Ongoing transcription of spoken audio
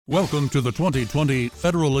Welcome to the 2020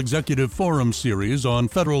 Federal Executive Forum series on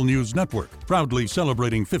Federal News Network, proudly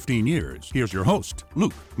celebrating 15 years. Here's your host,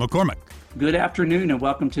 Luke McCormick. Good afternoon and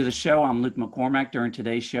welcome to the show. I'm Luke McCormick. During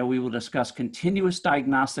today's show, we will discuss continuous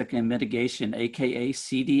diagnostic and mitigation, aka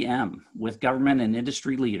CDM, with government and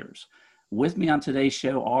industry leaders. With me on today's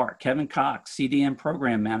show are Kevin Cox, CDM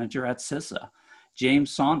Program Manager at CISA,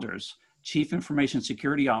 James Saunders, Chief Information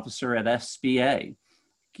Security Officer at SBA,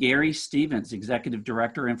 Gary Stevens, Executive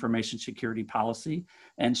Director, Information Security Policy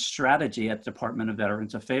and Strategy at the Department of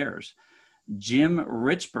Veterans Affairs, Jim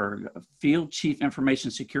Richburg, Field Chief Information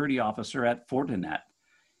Security Officer at Fortinet,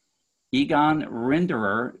 Egon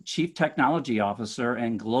Rinderer, Chief Technology Officer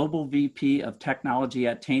and Global VP of Technology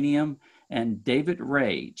at Tanium, and David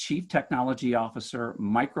Ray, Chief Technology Officer,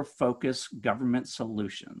 Micro Focus Government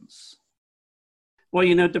Solutions. Well,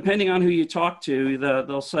 depending on who you talk to,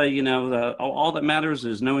 they'll say, all that matters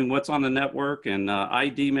is knowing what's on the network, and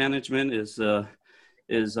ID management is the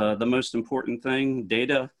most important thing.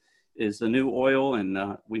 Data is the new oil,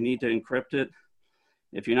 and we need to encrypt it.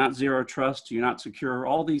 If you're not zero trust, you're not secure.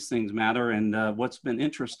 All these things matter, and what's been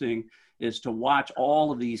interesting is to watch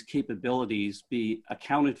all of these capabilities be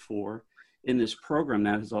accounted for in this program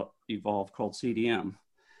that has evolved called CDM.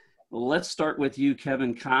 Let's start with you,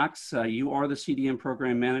 Kevin Cox. You are the CDM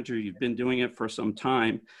program manager. You've been doing it for some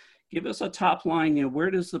time. Give us a top line. Where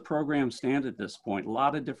does the program stand at this point? A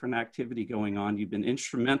lot of different activity going on. You've been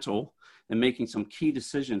instrumental in making some key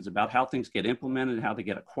decisions about how things get implemented, how they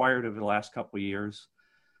get acquired over the last couple of years.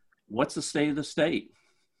 What's the state of the state?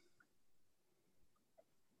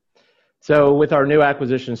 So with our new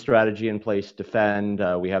acquisition strategy in place, Defend,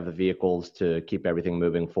 we have the vehicles to keep everything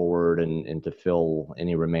moving forward and to fill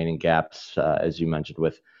any remaining gaps, as you mentioned,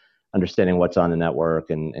 with understanding what's on the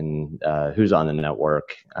network and who's on the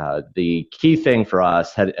network. The key thing for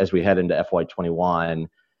us as we head into FY21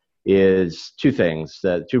 is two things,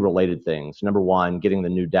 two related things. Number one, getting the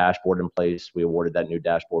new dashboard in place. We awarded that new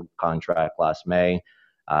dashboard contract last May.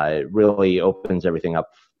 It really opens everything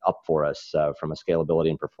up for us from a scalability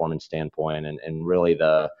and performance standpoint, and really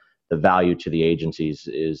the value to the agencies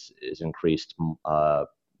is increased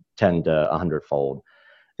 10 to 100-fold.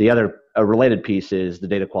 The other related piece is the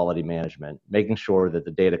data quality management, making sure that the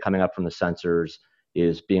data coming up from the sensors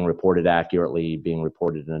is being reported accurately, being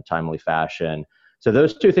reported in a timely fashion. So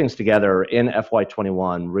those two things together in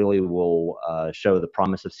FY21 really will show the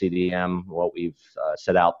promise of CDM, what we've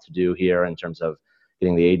set out to do here in terms of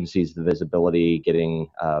getting the agencies the visibility, getting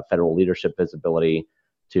federal leadership visibility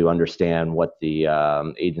to understand what the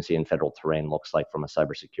agency and federal terrain looks like from a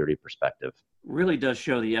cybersecurity perspective. Really does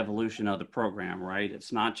show the evolution of the program, right?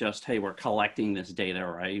 It's not just, hey, we're collecting this data,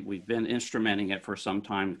 right? We've been instrumenting it for some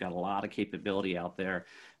time. We've got a lot of capability out there.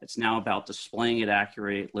 It's now about displaying it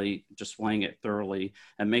accurately, displaying it thoroughly,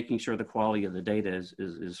 and making sure the quality of the data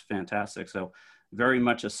is fantastic. So very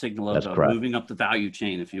much a signal of moving up the value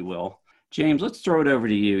chain, if you will. James, let's throw it over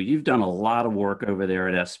to you. You've done a lot of work over there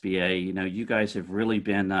at SBA. You guys have really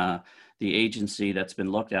been the agency that's been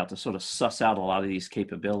looked at to sort of suss out a lot of these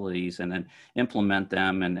capabilities and then implement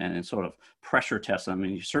them and sort of pressure test them.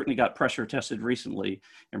 You certainly got pressure tested recently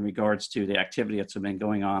in regards to the activity that's been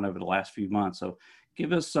going on over the last few months. So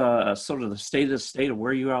give us sort of the state of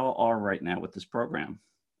where you all are right now with this program.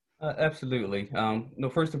 Absolutely.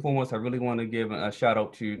 First and foremost, I really want to give a shout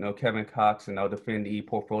out to Kevin Cox and our Defend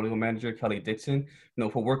Portfolio Manager, Kelly Dixon,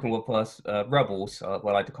 for working with us rebels,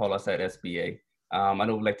 what I like to call us at SBA. I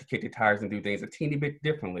know we like to kick the tires and do things a teeny bit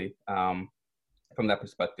differently from that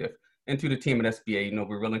perspective. And to the team at SBA,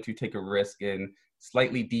 we're willing to take a risk and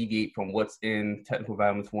slightly deviate from what's in Technical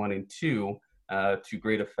Requirements 1 and 2 to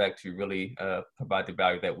great effect to really provide the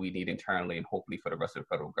value that we need internally and hopefully for the rest of the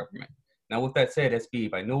federal government. Now, with that said, SBA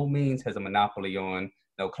by no means has a monopoly on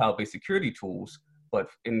cloud-based security tools, but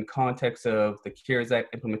in context of the CARES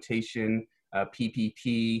Act implementation,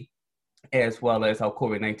 PPP, as well as our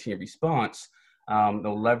COVID-19 response,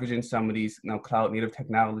 leveraging some of these cloud-native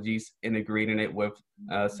technologies, integrating it with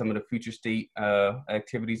some of the future state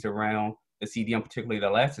activities around the CDM, particularly the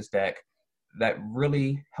Elastic Stack, that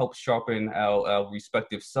really helps sharpen our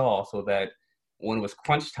respective saw so that when it was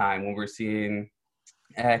crunch time, when we're seeing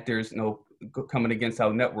actors, coming against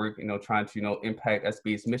our network, trying to, impact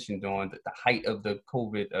SBA's mission during the height of the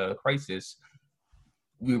COVID crisis,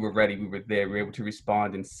 we were ready, we were there, we were able to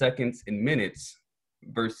respond in seconds and minutes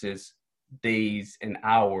versus days and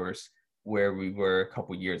hours where we were a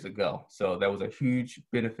couple years ago. So that was a huge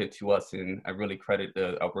benefit to us, and I really credit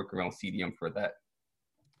our work around CDM for that.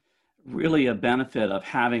 Really a benefit of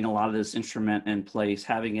having a lot of this instrument in place,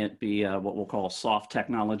 having it be what we'll call soft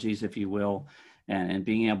technologies, if you will, and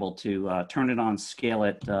being able to turn it on, scale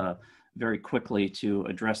it very quickly to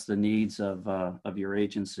address the needs of your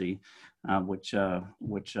agency, which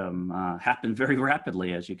happened very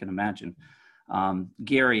rapidly, as you can imagine.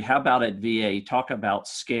 Gary, how about at VA? Talk about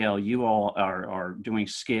scale. You all are doing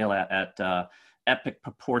scale at epic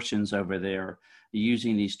proportions over there,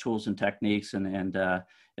 using these tools and techniques. And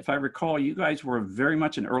if I recall, you guys were very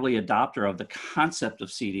much an early adopter of the concept of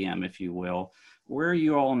CDM, if you will. Where are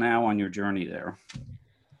you all now on your journey there?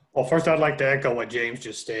 Well, first, I'd like to echo what James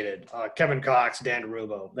just stated. Kevin Cox, Dan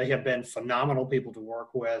DeRubo, they have been phenomenal people to work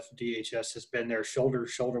with. DHS has been there shoulder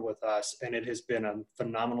to shoulder with us, and it has been a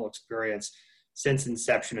phenomenal experience since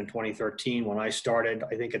inception in 2013 when I started.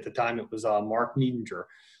 I think at the time it was Mark Niedinger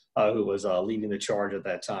who was leading the charge at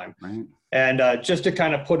that time. Right. And just to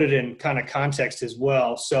kind of put it in kind of context as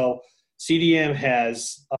well, so CDM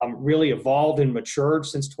has really evolved and matured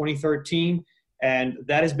since 2013. And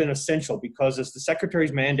that has been essential because as the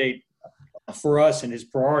Secretary's mandate for us and his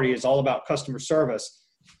priority is all about customer service.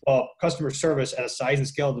 Well, customer service at a size and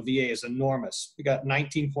scale of the VA is enormous. We got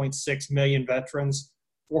 19.6 million veterans,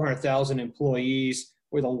 400,000 employees.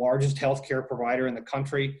 We're the largest healthcare provider in the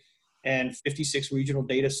country and 56 regional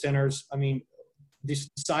data centers. I mean, the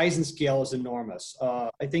size and scale is enormous.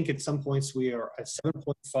 I think at some points we are at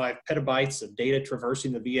 7.5 petabytes of data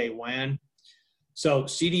traversing the VA WAN. So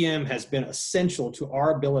CDM has been essential to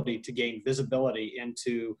our ability to gain visibility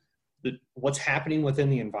into what's happening within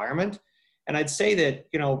the environment. And I'd say that,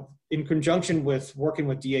 you know, in conjunction with working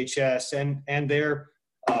with DHS and their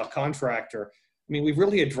contractor, I mean, we've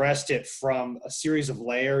really addressed it from a series of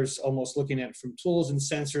layers, almost looking at it from tools and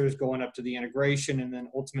sensors going up to the integration and then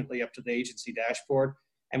ultimately up to the agency dashboard.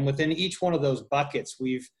 And within each one of those buckets,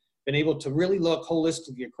 we've been able to really look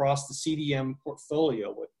holistically across the CDM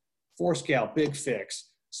portfolio with Forescale, BigFix,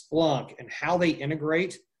 Splunk, and how they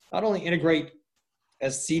integrate, not only integrate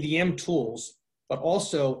as CDM tools, but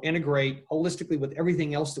also integrate holistically with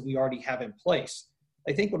everything else that we already have in place.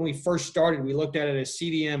 I think when we first started, we looked at it as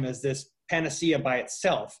CDM as this panacea by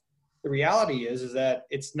itself. The reality is that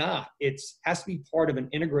it's not. It has to be part of an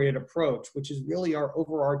integrated approach, which is really our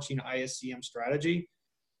overarching ISCM strategy.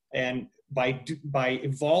 And by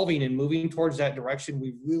evolving and moving towards that direction,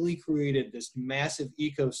 we've really created this massive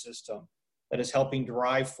ecosystem that is helping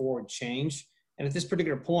drive forward change. And at this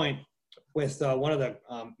particular point, with one of the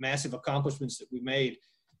massive accomplishments that we made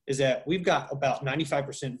is that we've got about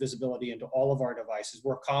 95% visibility into all of our devices.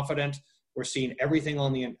 We're confident. We're seeing everything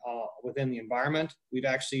on the within the environment. We've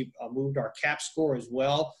actually moved our CAP score as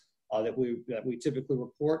well that we typically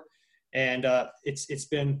report. And it's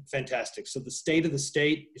been fantastic. So the state of the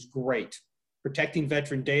state is great. Protecting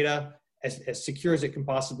veteran data as secure as it can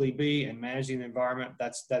possibly be and managing the environment,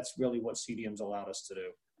 that's really what CDM's allowed us to do.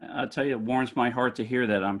 I'll tell you, it warms my heart to hear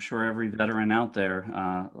that. I'm sure every veteran out there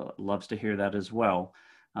loves to hear that as well,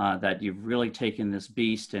 that you've really taken this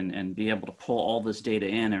beast and be able to pull all this data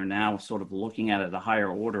in and now sort of looking at it at a higher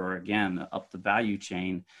order, again, up the value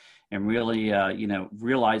chain and really,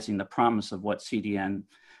 realizing the promise of what CDN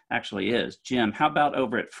actually is. Jim, how about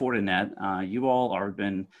over at Fortinet? You all have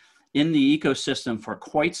been in the ecosystem for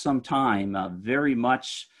quite some time, very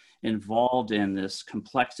much involved in this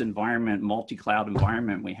complex environment, multi-cloud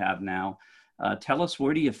environment we have now. Tell us,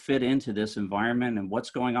 where do you fit into this environment and what's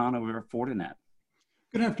going on over at Fortinet?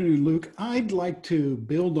 Good afternoon, Luke. I'd like to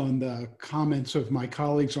build on the comments of my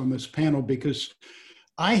colleagues on this panel because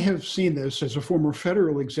I have seen this as a former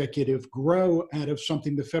federal executive grow out of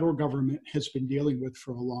something the federal government has been dealing with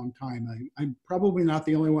for a long time. I'm probably not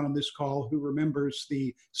the only one on this call who remembers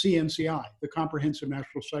the CNCI, the Comprehensive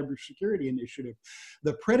National Cybersecurity Initiative.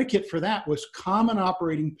 The predicate for that was common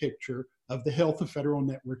operating picture of the health of federal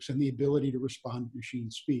networks and the ability to respond at machine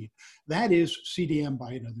speed. That is CDM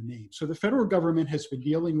by another name. So the federal government has been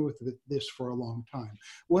dealing with this for a long time.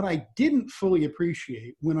 What I didn't fully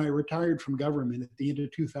appreciate when I retired from government at the end of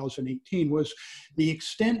 2018 was the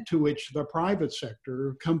extent to which the private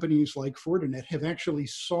sector, companies like Fortinet, have actually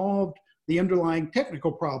solved the underlying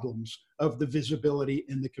technical problems of the visibility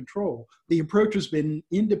and the control. The approach has been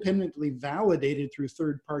independently validated through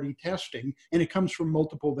third-party testing, and it comes from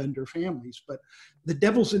multiple vendor families. But the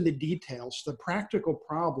devil's in the details. The practical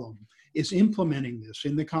problem is implementing this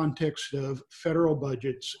in the context of federal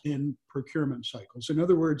budgets and procurement cycles. In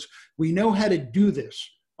other words, we know how to do this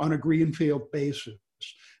on a greenfield basis.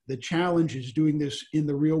 The challenge is doing this in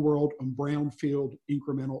the real world on brownfield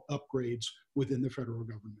incremental upgrades within the federal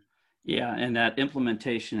government. Yeah, and that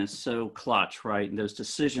implementation is so clutch, right? And those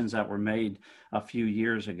decisions that were made a few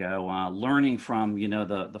years ago, learning from,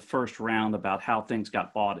 the first round about how things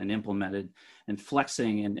got bought and implemented, and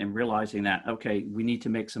flexing and realizing that, okay, we need to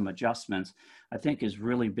make some adjustments, I think has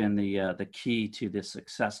really been the key to the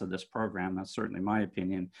success of this program. That's certainly my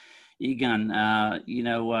opinion. Egon,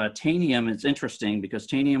 Tanium is interesting because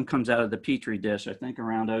Tanium comes out of the Petri dish, I think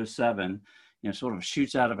around '07, sort of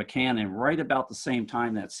shoots out of a cannon right about the same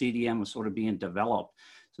time that CDM was sort of being developed.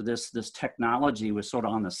 So this technology was sort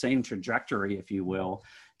of on the same trajectory, if you will,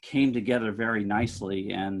 came together very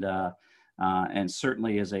nicely, and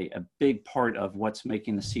certainly is a big part of what's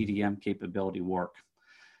making the CDM capability work.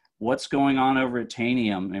 What's going on over at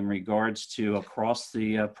Tanium in regards to across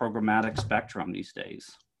the programmatic spectrum these days?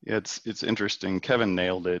 Yeah, it's interesting. Kevin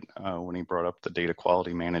nailed it when he brought up the data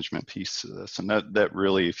quality management piece of this, and that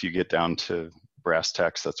really, if you get down to brass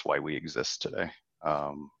tacks, that's why we exist today.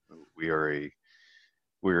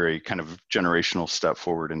 We're a kind of generational step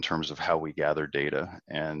forward in terms of how we gather data.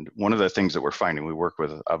 And one of the things that we're finding, we work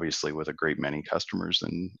with obviously with a great many customers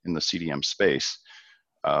in the CDM space,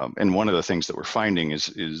 and one of the things that we're finding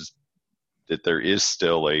is that there is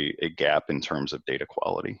still a gap in terms of data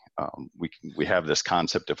quality. We have this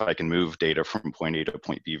concept, if I can move data from point A to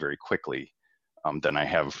point B very quickly, then I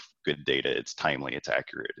have good data, it's timely, it's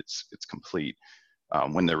accurate, it's complete.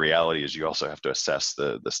 When the reality is you also have to assess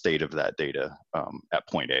the state of that data at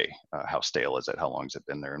point A. How stale is it, how long has it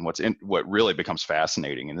been there? And what really becomes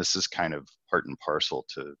fascinating, and this is kind of part and parcel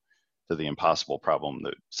to the impossible problem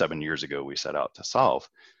that 7 years ago we set out to solve,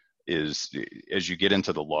 is as you get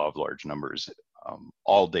into the law of large numbers,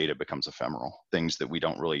 all data becomes ephemeral. Things that we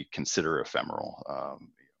don't really consider ephemeral,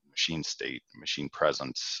 machine state, machine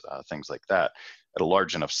presence, things like that. At a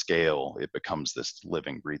large enough scale, it becomes this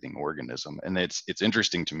living, breathing organism. And it's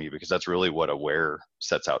interesting to me because that's really what AWARE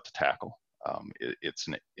sets out to tackle. It's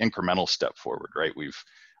an incremental step forward, right?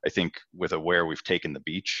 I think with AWARE, we've taken the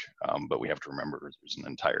beach, but we have to remember there's an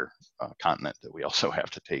entire continent that we also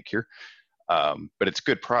have to take here. But it's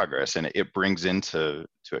good progress, and it brings into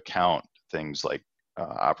account things like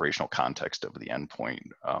operational context of the endpoint,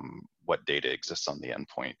 what data exists on the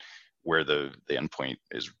endpoint, where the endpoint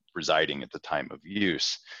is residing at the time of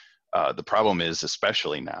use. The problem is,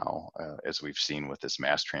 especially now, as we've seen with this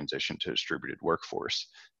mass transition to distributed workforce,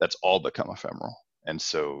 that's all become ephemeral. And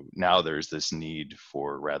so now there's this need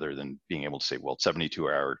for, rather than being able to say, well,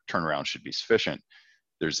 72-hour turnaround should be sufficient,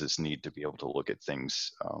 there's this need to be able to look at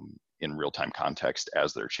things in real-time context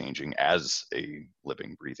as they're changing as a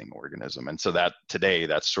living, breathing organism. And so that today,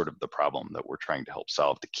 that's sort of the problem that we're trying to help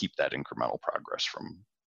solve, to keep that incremental progress from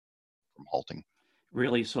halting.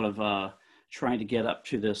 Really sort of trying to get up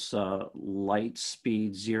to this light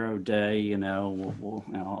speed 0 day, we'll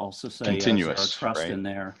also say continuous trust right? in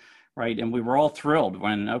there, right? And we were all thrilled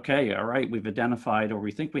when, okay, all right, we've identified, or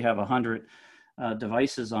we think we have 100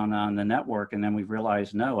 devices on the network, and then we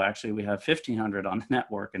realized, no, actually we have 1,500 on the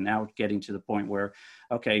network, and now getting to the point where,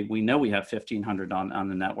 okay, we know we have 1,500 on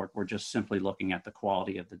the network, we're just simply looking at the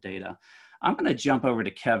quality of the data. I'm going to jump over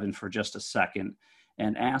to Kevin for just a second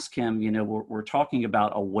and ask him, we're talking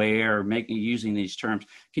about AWARE, using these terms.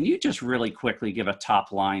 Can you just really quickly give a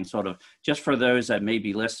top line, sort of, just for those that may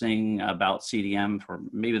be listening about CDM for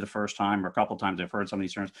maybe the first time or a couple of times they've heard some of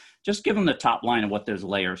these terms, just give them the top line of what those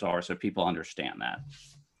layers are so people understand that.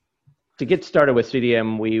 To get started with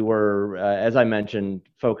CDM, we were, as I mentioned,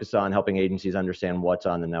 focused on helping agencies understand what's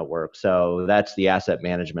on the network. So that's the asset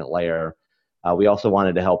management layer. We also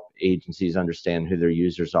wanted to help agencies understand who their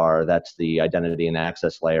users are. That's the identity and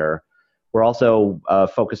access layer. We're also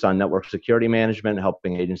focused on network security management,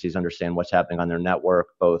 helping agencies understand what's happening on their network,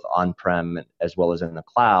 both on-prem as well as in the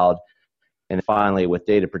cloud. And finally, with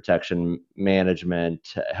data protection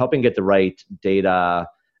management, helping get the right data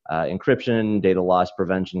encryption, data loss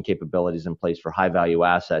prevention capabilities in place for high-value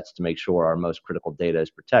assets to make sure our most critical data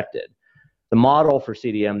is protected. The model for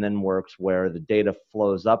CDM then works where the data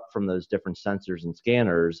flows up from those different sensors and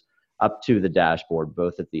scanners up to the dashboard,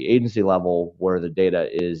 both at the agency level, where the data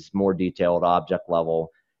is more detailed, object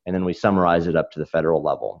level, and then we summarize it up to the federal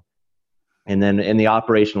level. And then in the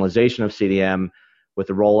operationalization of CDM, with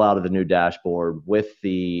the rollout of the new dashboard, with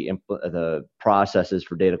the processes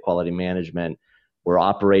for data quality management, we're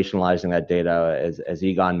operationalizing that data, as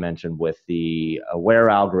Egon mentioned, with the AWARE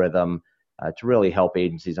algorithm, to really help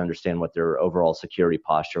agencies understand what their overall security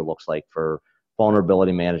posture looks like for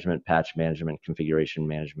vulnerability management, patch management, configuration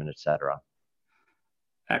management, et cetera.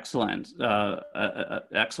 Excellent.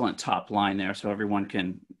 Excellent top line there. So everyone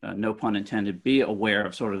can, no pun intended, be aware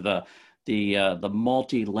of sort of the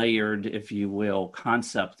multi-layered, if you will,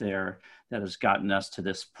 concept there that has gotten us to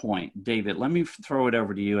this point. David, let me throw it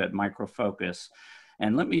over to you at Micro Focus.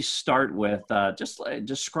 And let me start with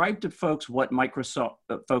describe to folks what Micro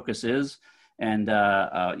Focus is, and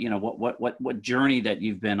what journey that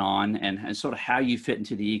you've been on, and sort of how you fit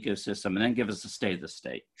into the ecosystem, and then give us the state of the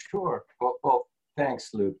state. Sure. Well,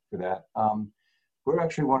 thanks, Luke, for that. We're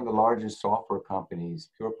actually one of the largest software companies,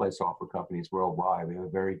 pure play software companies worldwide. We have a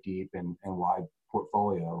very deep and wide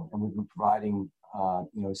portfolio, and we've been providing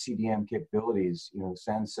CDM capabilities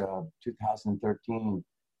since 2013,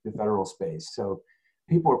 the federal space. So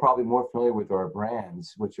people are probably more familiar with our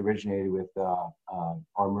brands, which originated with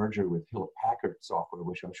our merger with Hewlett-Packard Software,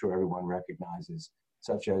 which I'm sure everyone recognizes,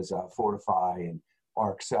 such as Fortify and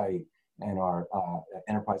ArcSight and our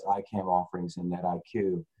enterprise ICAM offerings in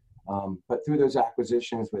NetIQ. But through those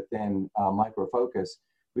acquisitions within Micro Focus,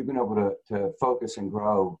 we've been able to focus and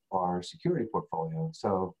grow our security portfolio.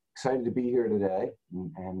 So excited to be here today.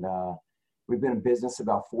 And we've been in business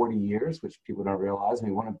about 40 years, which people don't realize.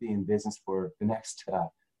 We want to be in business for the next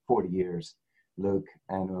 40 years, Luke,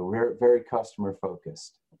 and we're very customer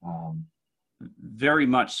focused. Very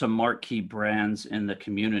much some marquee brands in the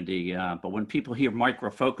community, but when people hear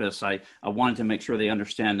Micro Focus, I wanted to make sure they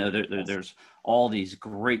understand that there's all these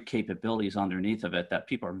great capabilities underneath of it that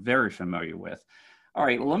people are very familiar with. All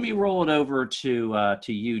right, well, let me roll it over to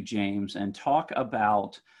you, James, and talk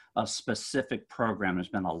about a specific program. There's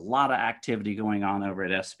been a lot of activity going on over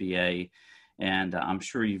at SBA, and I'm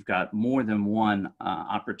sure you've got more than one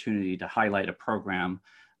opportunity to highlight a program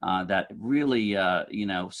that really,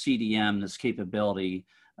 CDM, this capability,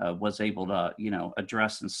 was able to,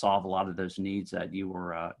 address and solve a lot of those needs that you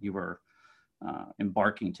were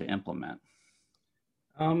embarking to implement.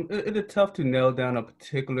 It is tough to nail down a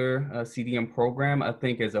particular CDM program. I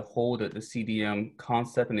think as a whole that the CDM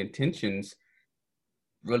concept and intentions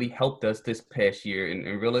really helped us this past year.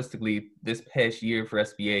 And realistically, this past year for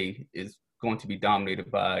SBA is going to be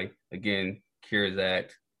dominated by, again, CARES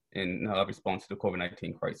Act and response to the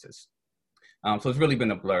COVID-19 crisis. So it's really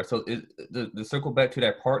been a blur. So the circle back to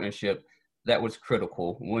that partnership, that was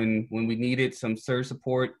critical. When we needed some surge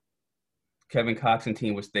support, Kevin Cox and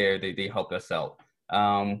team was there. They helped us out.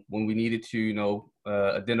 When we needed to,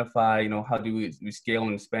 identify, how do we scale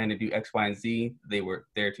and expand and do X, Y, and Z, they were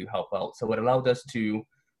there to help out. So it allowed us to,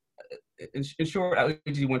 in short,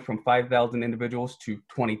 we went from 5,000 individuals to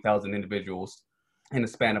 20,000 individuals in the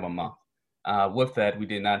span of a month. With that, we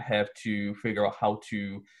did not have to figure out how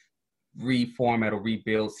to reformat or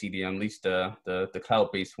rebuild CDM, at least the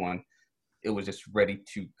cloud-based one. It was just ready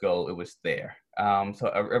to go. It was there. So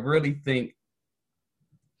I really think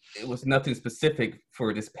it was nothing specific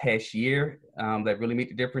for this past year that really made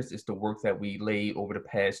the difference. It's the work that we laid over the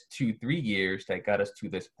past 2-3 years that got us to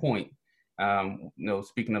this point.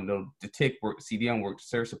 Speaking of the TIC work, CDM work,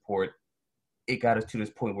 surge support, it got us to this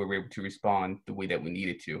point where we were able to respond the way that we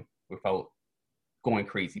needed to without going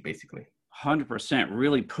crazy, basically. 100%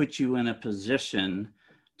 really put you in a position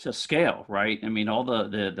to scale, right? I mean, all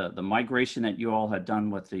the migration that you all had done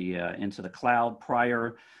with the into the cloud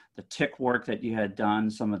prior, the TIC work that you had done,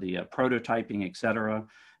 some of the prototyping, et cetera,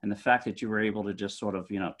 and the fact that you were able to just sort of,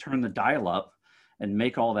 turn the dial up and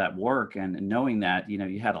make all that work, and knowing that,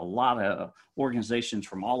 you had a lot of organizations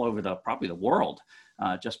from all over probably the world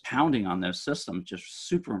just pounding on those systems. Just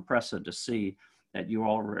super impressive to see that you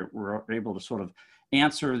all were able to sort of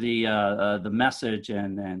answer the message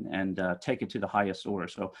and take it to the highest order.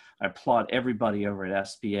 So I applaud everybody over at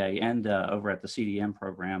SBA and over at the CDM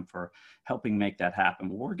program for helping make that happen.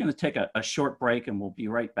 We're going to take a short break, and we'll be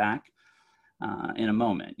right back in a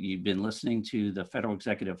moment. You've been listening to the Federal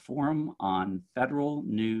Executive Forum on Federal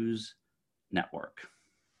News Network.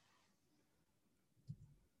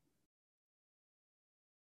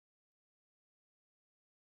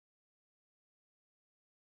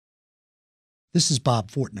 This is Bob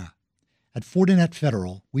Fortna. At Fortinet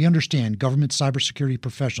Federal, we understand government cybersecurity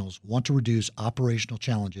professionals want to reduce operational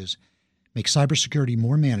challenges, make cybersecurity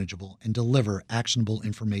more manageable, and deliver actionable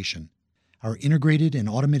information. Our integrated and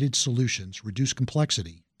automated solutions reduce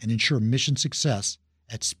complexity and ensure mission success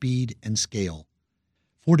at speed and scale.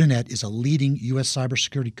 Fortinet is a leading U.S.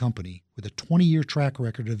 cybersecurity company with a 20-year track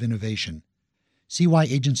record of innovation. See why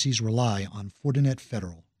agencies rely on Fortinet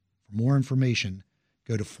Federal. For more information,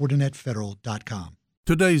 go to fortinetfederal.com.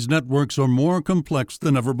 Today's networks are more complex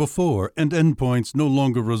than ever before, and endpoints no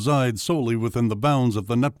longer reside solely within the bounds of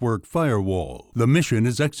the network firewall. The mission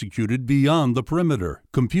is executed beyond the perimeter.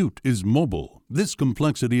 Compute is mobile. This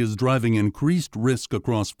complexity is driving increased risk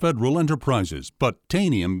across federal enterprises, but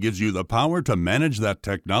Tanium gives you the power to manage that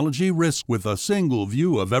technology risk with a single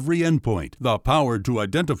view of every endpoint, the power to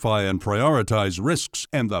identify and prioritize risks,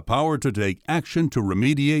 and the power to take action to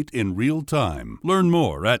remediate in real time. Learn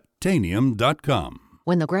more at Tanium.com.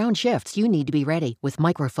 When the ground shifts, you need to be ready. With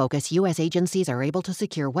Micro Focus, U.S. agencies are able to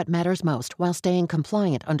secure what matters most while staying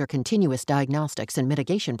compliant under Continuous Diagnostics and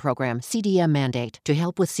Mitigation Program CDM mandate. To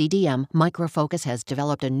help with CDM, Micro Focus has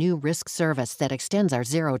developed a new risk service that extends our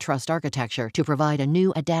zero trust architecture to provide a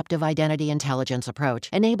new adaptive identity intelligence approach,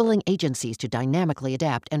 enabling agencies to dynamically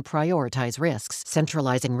adapt and prioritize risks.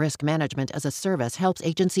 Centralizing risk management as a service helps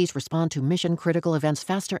agencies respond to mission-critical events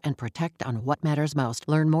faster and protect on what matters most.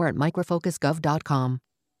 Learn more at microfocusgov.com.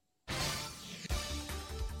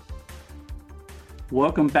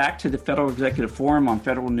 Welcome back to the Federal Executive Forum on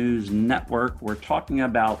Federal News Network. We're talking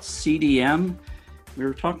about CDM. We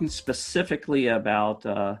were talking specifically about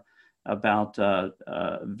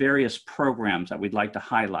various programs that we'd like to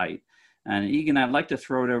highlight. And Egan, I'd like to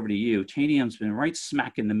throw it over to you. Tanium's been right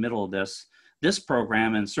smack in the middle of this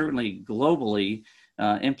program, and certainly globally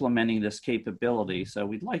implementing this capability. So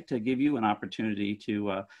we'd like to give you an opportunity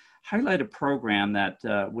to highlight a program that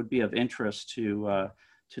would be of interest to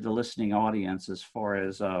the listening audience as far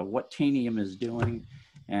as what Tanium is doing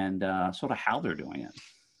and sort of how they're doing it.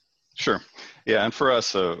 Sure. Yeah, and for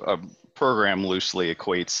us, a program loosely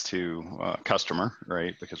equates to customer,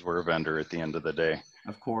 right? Because we're a vendor at the end of the day.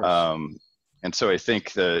 Of course. And so I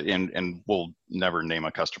think and we'll never name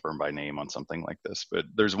a customer by name on something like this, but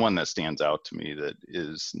there's one that stands out to me that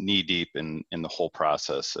is knee deep in the whole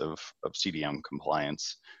process of CDM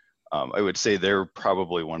compliance. I would say they're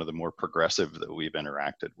probably one of the more progressive that we've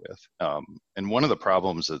interacted with. And one of the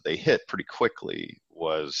problems that they hit pretty quickly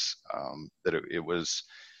was that it was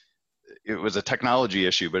a technology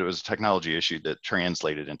issue, but it was a technology issue that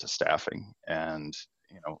translated into staffing. And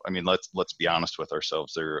I mean, let's be honest with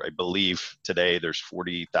ourselves. I believe today there's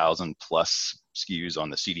 40,000 plus SKUs on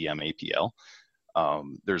the CDM APL.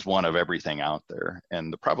 There's one of everything out there,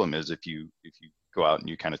 and the problem is if you go out and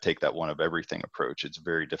you kind of take that one of everything approach, it's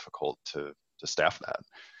very difficult to staff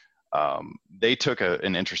that. They took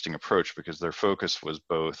an interesting approach because their focus was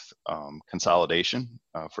both consolidation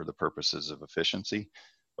for the purposes of efficiency,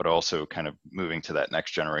 but also kind of moving to that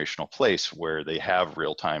next generational place where they have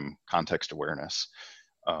real-time context awareness.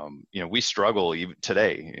 We struggle even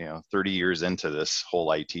today, 30 years into this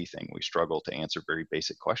whole IT thing, we struggle to answer very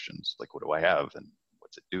basic questions like, what do I have and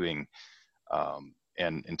what's it doing?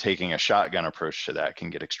 And taking a shotgun approach to that can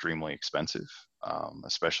get extremely expensive,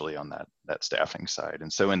 especially on that staffing side.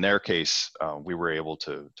 And so in their case, we were able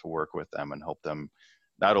to work with them and help them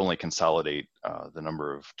not only consolidate the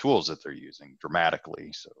number of tools that they're using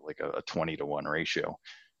dramatically, so like a 20-to-1 ratio,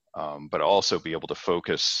 but also be able to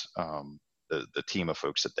focus the team of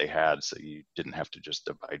folks that they had, so you didn't have to just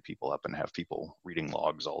divide people up and have people reading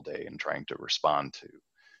logs all day and trying to respond to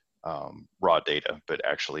raw data, but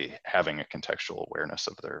actually having a contextual awareness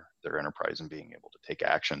of their enterprise and being able to take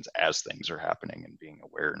actions as things are happening and being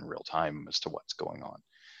aware in real time as to what's going on.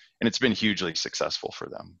 And it's been hugely successful for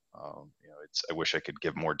them. I wish I could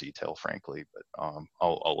give more detail, frankly, but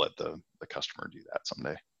I'll let the customer do that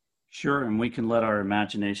someday. Sure, and we can let our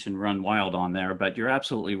imagination run wild on there, but you're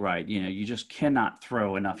absolutely right. You just cannot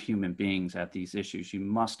throw enough human beings at these issues. You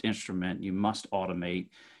must instrument, you must automate,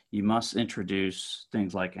 you must introduce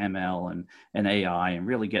things like ML and AI and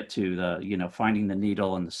really get to the, finding the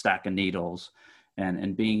needle and the stack of needles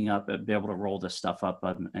and be able to roll this stuff up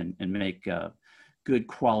and make good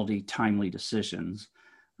quality, timely decisions.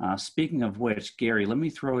 Speaking of which, Gary, let me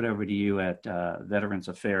throw it over to you at Veterans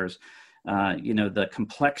Affairs. The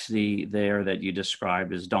complexity there that you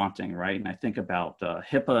described is daunting, right? And I think about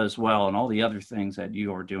HIPAA as well and all the other things that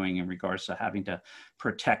you are doing in regards to having to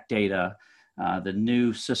protect data, the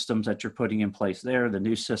new systems that you're putting in place there, the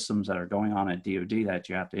new systems that are going on at DoD that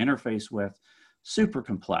you have to interface with, super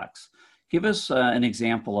complex. Give us an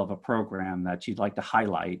example of a program that you'd like to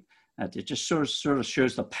highlight that it just sort of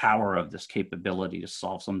shows the power of this capability to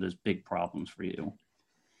solve some of those big problems for you.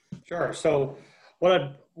 Sure. So what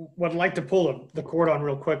I'd like to pull the cord on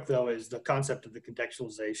real quick, though, is the concept of the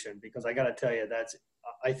contextualization, because I got to tell you,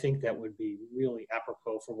 I think that would be really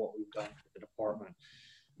apropos for what we've done with the department.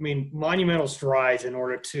 I mean, monumental strides in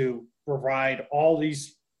order to provide all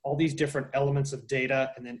these different elements of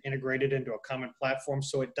data and then integrate it into a common platform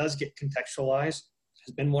so it does get contextualized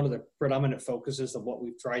has been one of the predominant focuses of what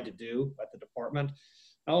we've tried to do at the department.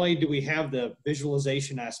 Not only do we have the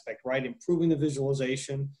visualization aspect, right, improving the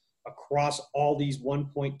visualization across all these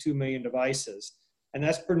 1.2 million devices, and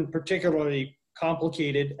that's been particularly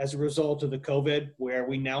complicated as a result of the COVID, where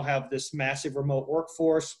we now have this massive remote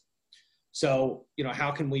workforce. So,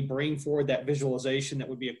 how can we bring forward that visualization that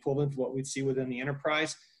would be equivalent to what we'd see within the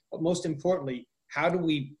enterprise? But most importantly, how do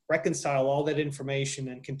we reconcile all that information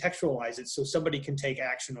and contextualize it so somebody can take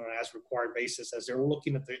action on an as required basis as they're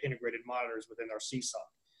looking at the integrated monitors within our CSOC?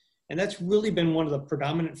 And that's really been one of the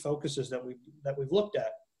predominant focuses that we've looked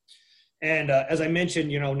at. And as I mentioned,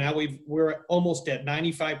 now we're almost at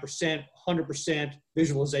 95%, 100%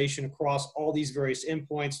 visualization across all these various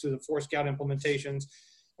endpoints through the ForeScout implementations.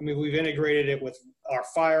 I mean, we've integrated it with our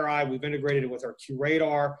FireEye, we've integrated it with our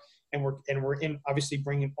QRadar, and we're obviously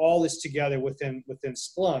bringing all this together within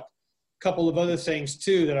Splunk. A couple of other things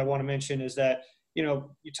too that I want to mention is that,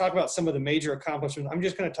 you talk about some of the major accomplishments. I'm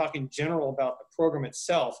just going to talk in general about the program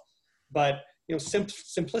itself, but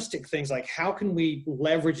simplistic things like how can we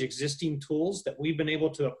leverage existing tools that we've been able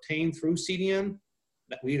to obtain through CDM,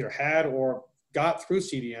 that we either had or got through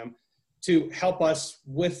CDM, to help us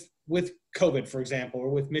with COVID, for example, or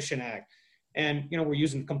with Mission Act. And, we're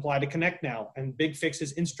using Comply to Connect now, and BigFix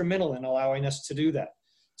is instrumental in allowing us to do that.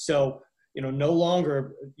 So, no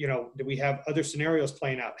longer, do we have other scenarios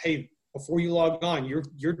playing out. Hey, before you log on,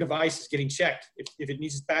 your device is getting checked. If it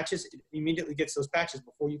needs patches, it immediately gets those patches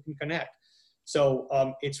before you can connect. So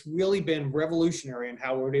it's really been revolutionary in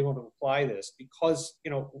how we're able to apply this because,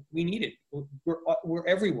 we need it. We're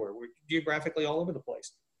everywhere. We're geographically all over the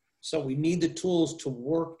place. So we need the tools to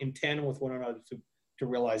work in tandem with one another to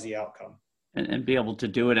realize the outcome. And be able to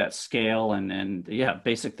do it at scale and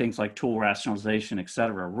basic things like tool rationalization, et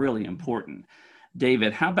cetera, are really important.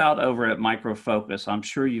 David, how about over at Micro Focus? I'm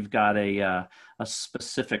sure you've got a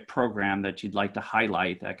specific program that you'd like to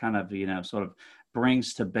highlight that kind of, sort of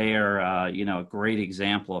brings to bear, a great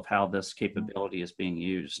example of how this capability is being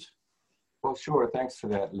used. Well, sure. Thanks for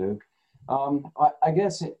that, Luke. I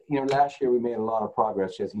guess, last year we made a lot of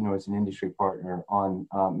progress, as you know, as an industry partner on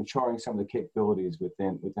maturing some of the capabilities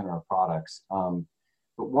within our products.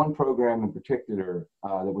 But one program in particular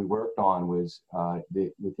that we worked on was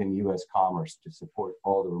within U.S. Commerce to support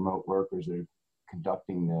all the remote workers that are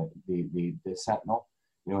conducting the Sentinel,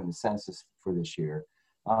 in the census for this year.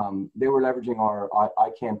 They were leveraging our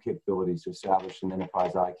ICAM capabilities to establish an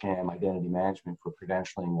enterprise ICAM identity management for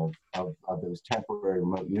credentialing of those temporary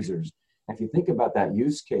remote users. And if you think about that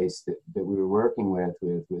use case that we were working with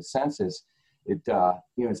census,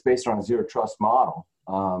 it's based on a zero trust model,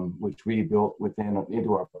 which we built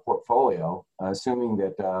into our portfolio, assuming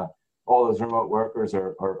that all those remote workers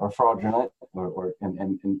are fraudulent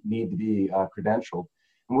and need to be credentialed.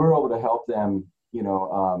 And we're able to help them,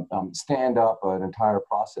 stand up an entire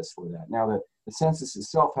process for that. Now, the census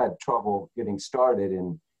itself had trouble getting started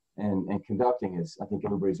and conducting, as I think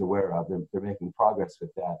everybody's aware of. They're making progress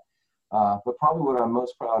with that. But probably what I'm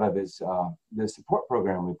most proud of is the support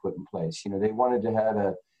program we put in place. They wanted to have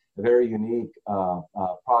a very unique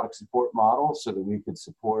product support model so that we could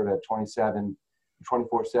support a 24/7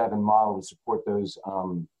 model to support those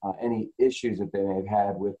any issues that they may have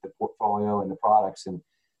had with the portfolio and the products. And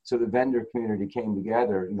so the vendor community came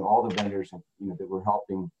together, all the vendors that were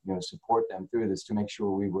helping support them through this to make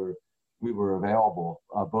sure we were available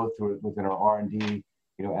both within our R&D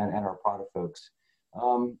and our product folks.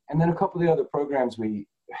 And then a couple of the other programs we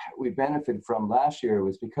benefited from last year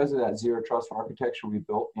was because of that zero trust architecture we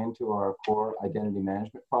built into our core identity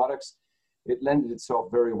management products. It lended itself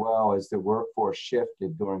very well as the workforce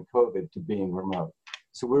shifted during COVID to being remote.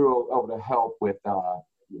 So we were able to help with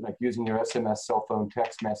like using your SMS cell phone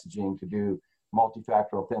text messaging to do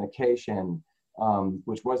multi-factor authentication,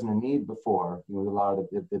 which wasn't a need before, with a lot of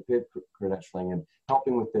the PID credentialing, and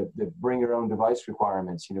helping with the bring your own device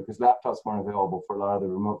requirements, because laptops weren't available for a lot of the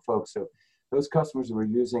remote folks. So those customers who were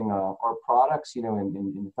using our products, in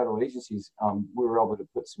the federal agencies, we were able to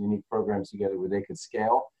put some unique programs together where they could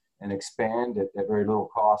scale and expand at very little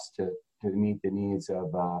cost to meet the needs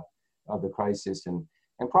of the crisis. And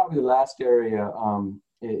probably the last area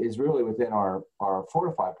is really within our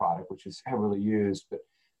Fortify product, which is heavily used, but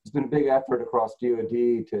there's been a big effort across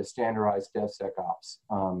DoD to standardize DevSecOps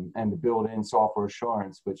and to build in software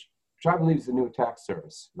assurance, which I believe is the new attack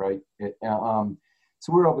surface, right?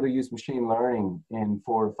 So we're able to use machine learning in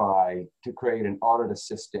Fortify to create an audit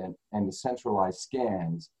assistant and to centralize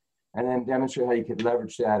scans, and then demonstrate how you could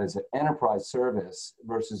leverage that as an enterprise service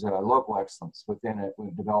versus a local excellence within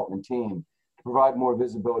a development team to provide more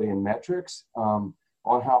visibility and metrics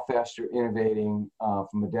on how fast you're innovating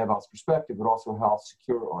from a DevOps perspective, but also how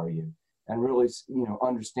secure are you, and really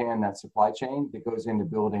understand that supply chain that goes into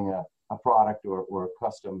building a product or a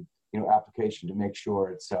custom application to make sure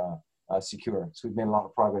it's secure. So we've made a lot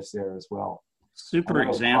of progress there as well. Super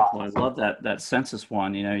example. I love that census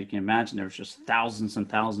one. You know, you can imagine there's just thousands and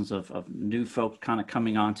thousands of new folks kind of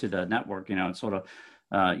coming onto the network, you know, and sort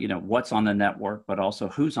of, you know, what's on the network, but also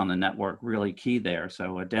who's on the network, really key there.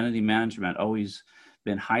 So identity management always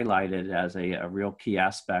been highlighted as a real key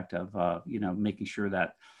aspect of, you know, making sure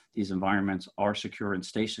that these environments are secure and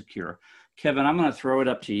stay secure. Kevin, I'm going to throw it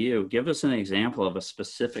up to you. Give us an example of a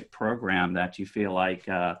specific program that you feel like,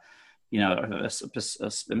 you know,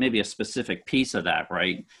 maybe a specific piece of that,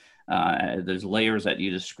 right? There's layers that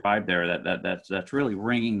you described there that's really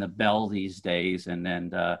ringing the bell these days, and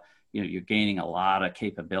then you know, you're gaining a lot of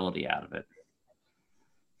capability out of it.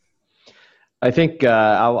 I think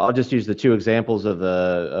I'll just use the two examples of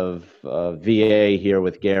VA here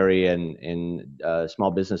with Gary and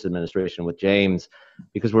Small Business Administration with James,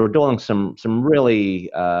 because we're doing some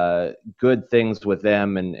really good things with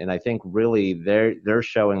them, and I think really they're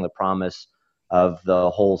showing the promise of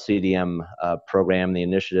the whole CDM program, the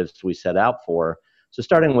initiatives we set out for. So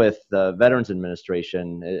starting with the Veterans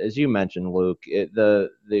Administration, as you mentioned, Luke, the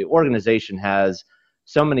organization has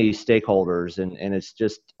so many stakeholders, and it's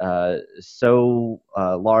just so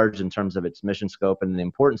large in terms of its mission scope and the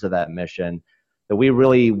importance of that mission, that we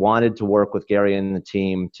really wanted to work with Gary and the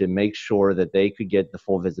team to make sure that they could get the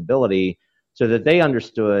full visibility so that they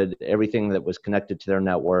understood everything that was connected to their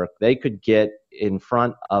network. They could get in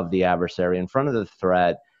front of the adversary, in front of the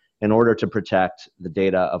threat, in order to protect the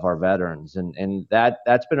data of our veterans. And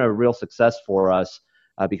that's been a real success for us.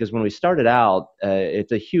 Because when we started out,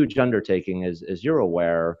 it's a huge undertaking, as you're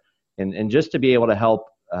aware, and just to be able to help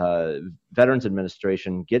Veterans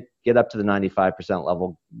Administration get up to the 95%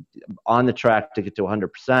 level, on the track to get to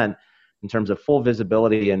 100% in terms of full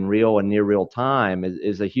visibility in real and near real time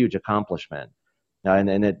is a huge accomplishment.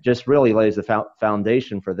 And it just really lays the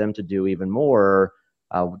foundation for them to do even more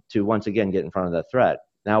to once again get in front of the threat.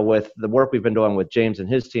 Now, with the work we've been doing with James and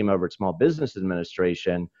his team over at Small Business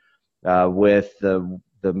Administration, with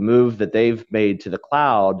the move that they've made to the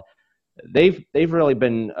cloud, they've really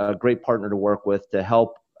been a great partner to work with to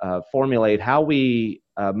help formulate how we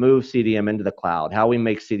move CDM into the cloud, how we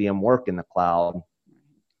make CDM work in the cloud,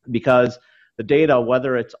 because the data,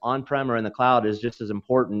 whether it's on-prem or in the cloud, is just as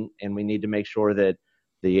important, and we need to make sure that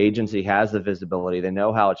the agency has the visibility, they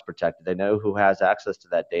know how it's protected, they know who has access to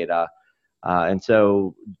that data. And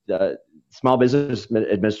so the Small Business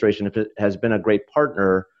Administration has been a great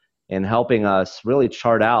partner in helping us really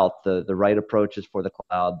chart out the right approaches for the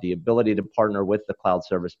cloud, the ability to partner with the cloud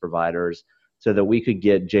service providers so that we could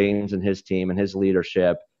get James and his team and his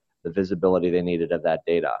leadership the visibility they needed of that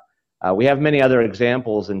data. We have many other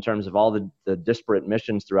examples in terms of all the disparate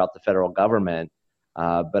missions throughout the federal government,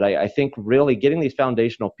 but I think really getting these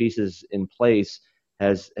foundational pieces in place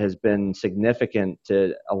has been significant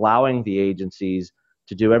to allowing the agencies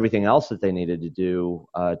to do everything else that they needed to do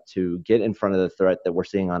to get in front of the threat that we're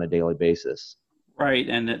seeing on a daily basis. Right,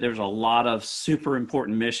 and there's a lot of super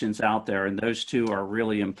important missions out there, and those two are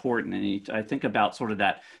really important. And I think about sort of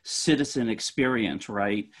that citizen experience,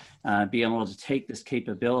 right? Being able to take this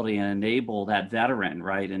capability and enable that veteran,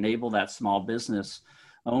 right? Enable that small business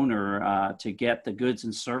owner to get the goods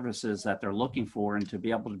and services that they're looking for, and to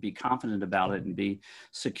be able to be confident about it and be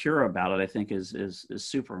secure about it, I think is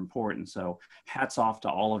super important. So hats off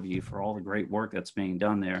to all of you for all the great work that's being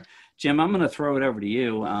done there. Jim, I'm going to throw it over to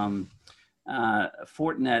you.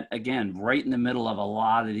 Fortinet, again, right in the middle of a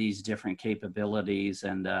lot of these different capabilities,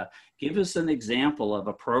 and give us an example of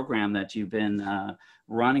a program that you've been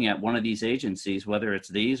running at one of these agencies, whether it's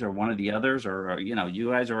these or one of the others, or, you know, you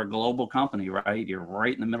guys are a global company, right? You're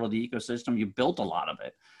right in the middle of the ecosystem. You built a lot of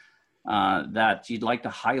it that you'd like to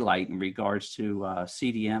highlight in regards to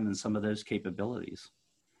CDM and some of those capabilities.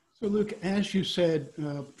 So Luke, as you said,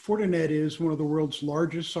 Fortinet is one of the world's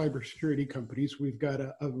largest cybersecurity companies. We've got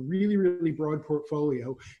a really, really broad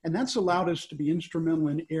portfolio, and that's allowed us to be instrumental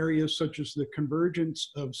in areas such as the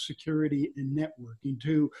convergence of security and networking,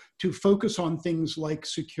 to focus on things like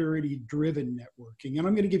security-driven networking. And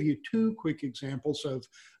I'm going to give you two quick examples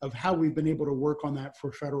of how we've been able to work on that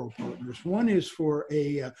for federal partners. One is for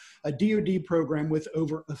a DoD program with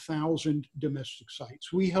over 1,000 domestic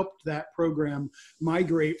sites. We helped that program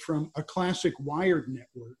migrate from a classic wired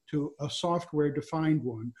network to a software-defined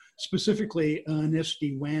one, specifically an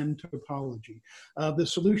SD-WAN topology. The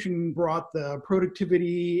solution brought the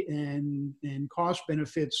productivity and cost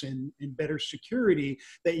benefits and better security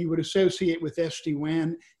that you would associate with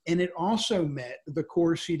SD-WAN, and it also met the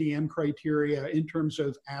core CDM criteria in terms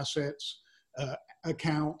of assets,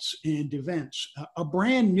 accounts, and events. A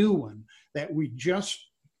brand new one that we just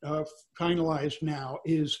finalized now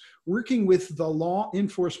is working with the law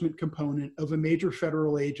enforcement component of a major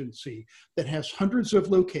federal agency that has hundreds of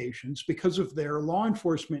locations. Because of their law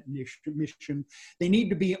enforcement mission, they need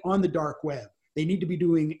to be on the dark web. They need to be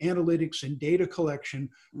doing analytics and data collection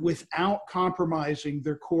without compromising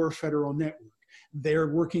their core federal network. They're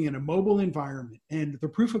working in a mobile environment, and the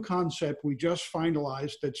proof of concept we just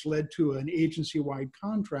finalized that's led to an agency-wide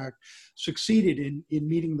contract succeeded in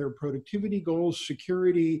meeting their productivity goals,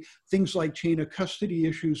 security, things like chain of custody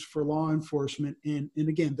issues for law enforcement, and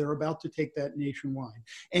again, they're about to take that nationwide.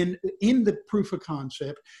 And in the proof of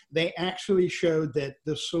concept, they actually showed that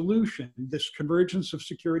the solution, this convergence of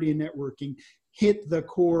security and networking, hit the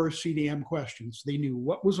core CDM questions. They knew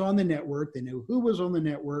what was on the network, they knew who was on the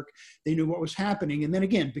network, they knew what was happening. And then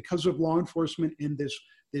again, because of law enforcement and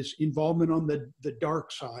this involvement on the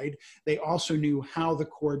dark side, they also knew how the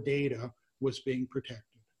core data was being protected.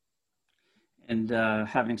 And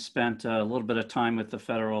having spent a little bit of time with the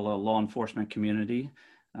federal law enforcement community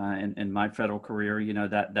in my federal career, you know,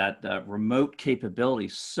 that remote capability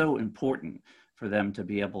is so important for them to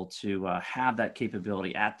be able to have that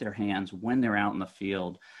capability at their hands when they're out in the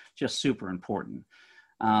field, just super important.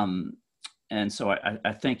 And so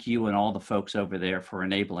I thank you and all the folks over there for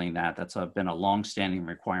enabling that. That's been a longstanding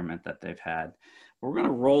requirement that they've had. We're going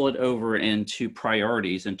to roll it over into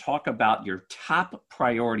priorities and talk about your top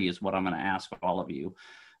priority is what I'm going to ask all of you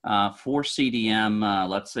for CDM,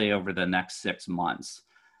 let's say over the next 6 months.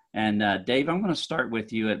 And Dave, I'm going to start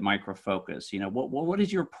with you at Micro Focus. You know, what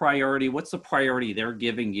is your priority? What's the priority they're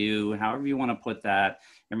giving you? However you want to put that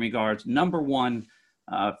in regards, number one,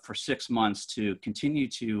 for 6 months to continue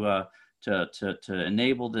to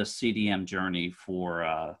enable this CDM journey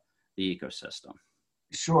for the ecosystem.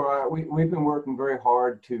 Sure. We've been working very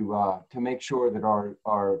hard to make sure that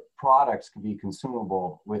our products can be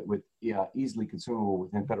consumable easily consumable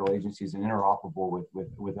within federal agencies and interoperable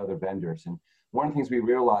with other vendors. And one of the things we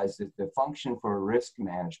realized is the function for risk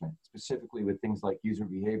management, specifically with things like user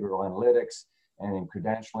behavioral analytics and in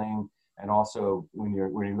credentialing, and also when you're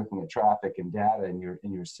looking at traffic and data in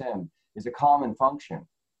your SIM, is a common function.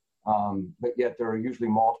 But yet there are usually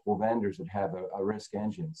multiple vendors that have a risk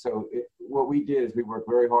engine. So what we did is we worked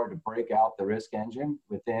very hard to break out the risk engine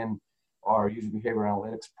within our user behavior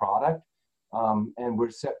analytics product. And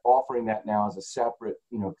we're offering that now as a separate,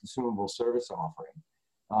 consumable service offering.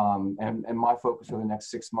 And my focus for the next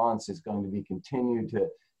 6 months is going to be continued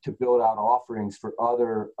to build out offerings for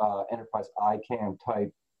other enterprise ICAM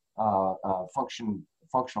type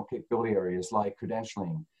functional capability areas like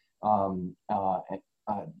credentialing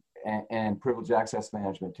and privileged access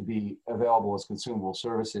management to be available as consumable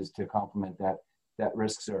services to complement that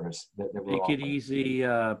risk service that we're Make offering. it easy,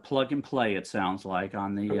 plug and play. It sounds like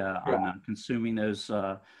on consuming those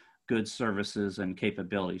good services and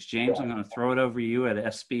capabilities. James, I'm going to throw it over to you at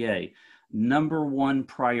SBA. Number one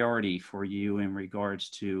priority for you in regards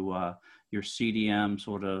to your CDM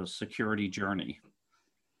sort of security journey.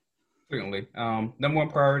 Certainly. Number one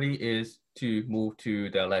priority is to move to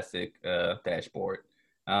the Elastic dashboard.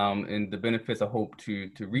 And the benefits I hope to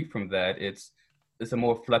reap from that, it's a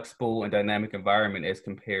more flexible and dynamic environment as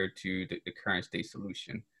compared to the current state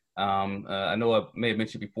solution. I know I may have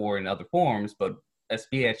mentioned before in other forums, but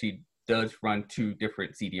SBA actually does run 2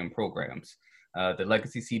 different CDM programs. The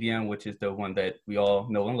legacy CDM, which is the one that we all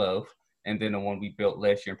know and love, and then the one we built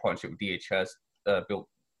last year in partnership with DHS, built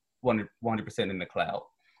 100% in the cloud.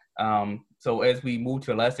 So as we move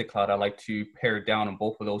to Elastic Cloud, I like to pare down on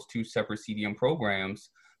both of those 2 separate CDM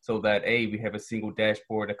programs so that we have a single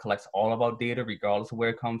dashboard that collects all of our data, regardless of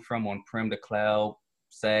where it comes from, on-prem to cloud,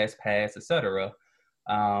 SaaS, PaaS, etc.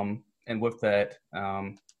 And with that,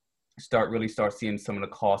 start seeing some of the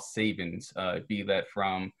cost savings, be that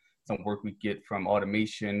from some work we get from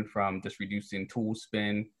automation, from just reducing tool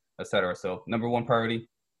spend, etc. So number one priority,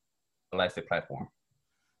 Elastic platform.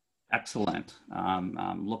 Excellent.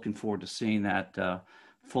 I'm looking forward to seeing that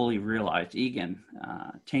fully realized. Egan,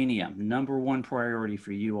 Tanium, number one priority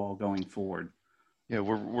for you all going forward. Yeah,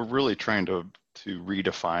 we're really trying to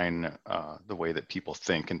redefine the way that people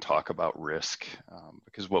think and talk about risk,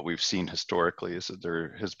 because what we've seen historically is that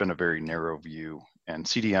there has been a very narrow view, and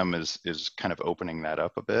CDM is kind of opening that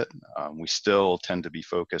up a bit. We still tend to be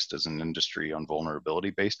focused as an industry on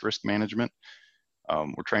vulnerability-based risk management.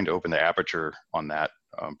 We're trying to open the aperture on that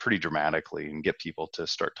pretty dramatically and get people to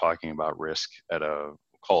start talking about risk at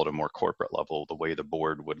call it a more corporate level, the way the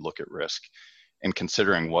board would look at risk, and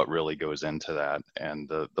considering what really goes into that, and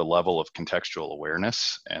the level of contextual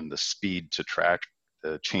awareness and the speed to track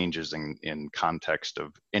the changes in context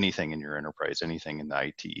of anything in your enterprise, anything in the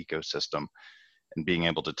IT ecosystem, and being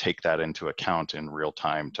able to take that into account in real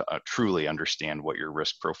time to truly understand what your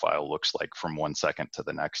risk profile looks like from 1 second to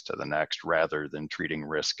the next, rather than treating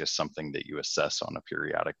risk as something that you assess on a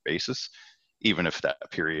periodic basis, even if that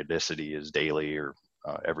periodicity is daily or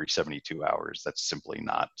every 72 hours. That's simply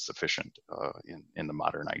not sufficient in the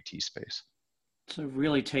modern IT space. So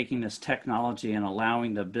really taking this technology and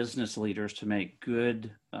allowing the business leaders to make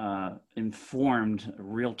good, informed,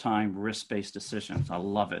 real-time risk-based decisions. I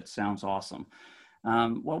love it. Sounds awesome.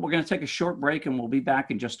 Well, we're going to take a short break and we'll be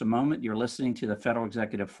back in just a moment. You're listening to the Federal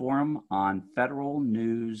Executive Forum on Federal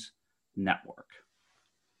News Network.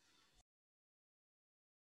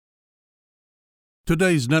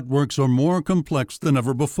 Today's networks are more complex than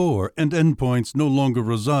ever before, and endpoints no longer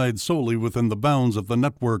reside solely within the bounds of the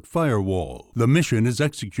network firewall. The mission is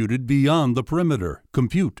executed beyond the perimeter.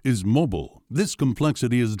 Compute is mobile. This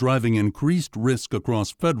complexity is driving increased risk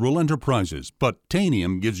across federal enterprises, but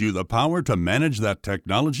Tanium gives you the power to manage that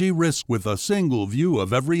technology risk with a single view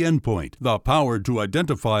of every endpoint, the power to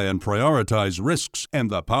identify and prioritize risks, and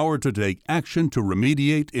the power to take action to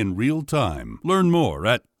remediate in real time. Learn more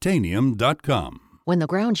at Tanium.com. When the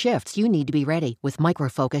ground shifts, you need to be ready. With Micro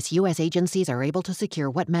Focus, U.S. agencies are able to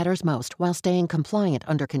secure what matters most while staying compliant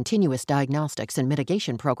under Continuous Diagnostics and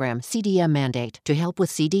Mitigation Program CDM mandate. To help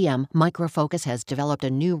with CDM, Micro Focus has developed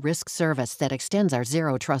a new risk service that extends our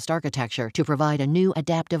zero trust architecture to provide a new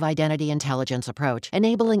adaptive identity intelligence approach,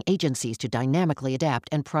 enabling agencies to dynamically adapt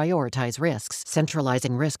and prioritize risks.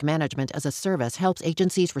 Centralizing risk management as a service helps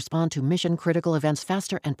agencies respond to mission-critical events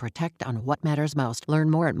faster and protect on what matters most.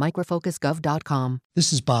 Learn more at microfocusgov.com.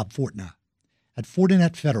 This is Bob Fortna. At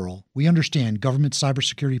Fortinet Federal, we understand government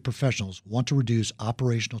cybersecurity professionals want to reduce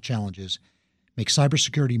operational challenges, make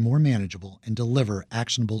cybersecurity more manageable, and deliver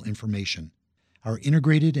actionable information. Our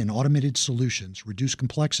integrated and automated solutions reduce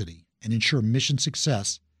complexity and ensure mission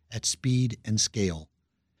success at speed and scale.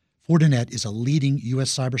 Fortinet is a leading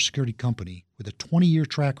U.S. cybersecurity company with a 20-year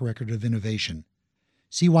track record of innovation.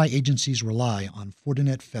 See why agencies rely on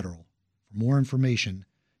Fortinet Federal. For more information,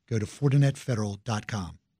 go to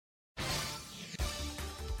fortinetfederal.com.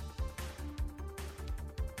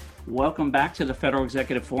 Welcome back to the Federal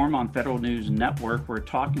Executive Forum on Federal News Network. We're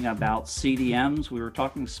talking about CDMs. We were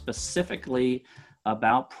talking specifically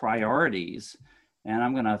about priorities. And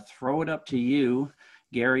I'm going to throw it up to you,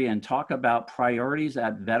 Gary, and talk about priorities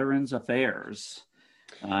at Veterans Affairs.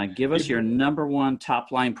 Give us your number one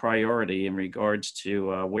top-line priority in regards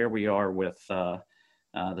to where we are with the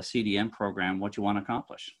CDM program, what you want to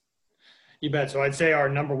accomplish. You bet. So I'd say our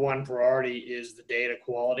number one priority is the data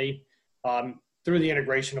quality. Through the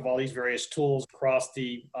integration of all these various tools across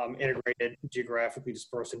the integrated geographically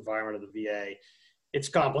dispersed environment of the VA, it's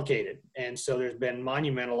complicated. And so there's been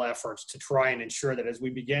monumental efforts to try and ensure that as we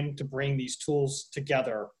begin to bring these tools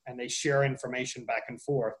together and they share information back and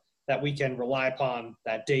forth, that we can rely upon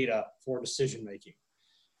that data for decision making.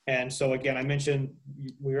 And so again, I mentioned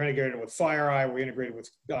we're integrated with FireEye, we're integrated with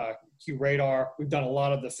QRadar. We've done a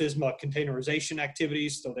lot of the FISMA containerization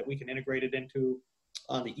activities so that we can integrate it into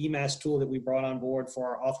the EMAS tool that we brought on board for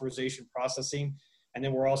our authorization processing. And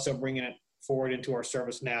then we're also bringing it forward into our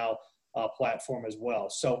ServiceNow platform as well.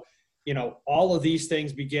 So, you know, all of these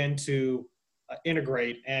things begin to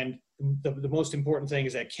integrate. And the most important thing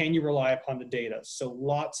is that can you rely upon the data? So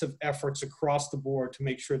lots of efforts across the board to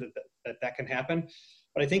make sure that can happen.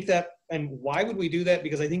 But I think that, and why would we do that?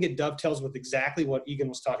 Because I think it dovetails with exactly what Egan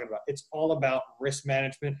was talking about. It's all about risk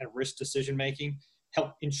management and risk decision-making,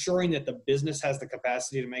 help ensuring that the business has the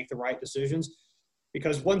capacity to make the right decisions.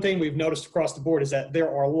 Because one thing we've noticed across the board is that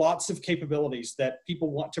there are lots of capabilities that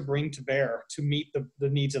people want to bring to bear to meet the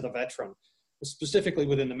needs of the veteran, specifically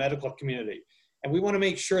within the medical community. And we want to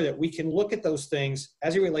make sure that we can look at those things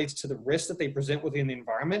as it relates to the risks that they present within the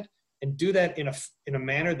environment and do that in a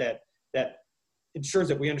manner that ensures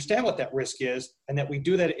that we understand what that risk is and that we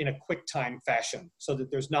do that in a quick time fashion so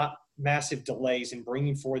that there's not massive delays in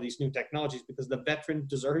bringing forward these new technologies because the veteran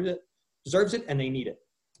deserves it and they need it.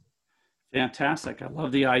 Fantastic. I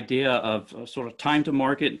love the idea of sort of time to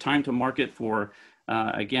market for,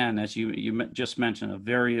 again, as you just mentioned, a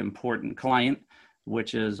very important client,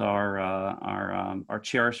 which is our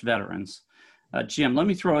cherished veterans. Jim, let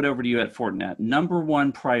me throw it over to you at Fortinet. Number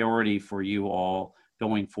one priority for you all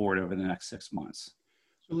going forward over the next 6 months?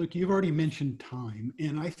 So look, you've already mentioned time,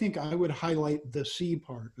 and I think I would highlight the C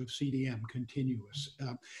part of CDM, continuous.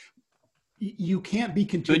 You can't be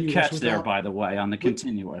continuous. Good catch without, there, by the way, on the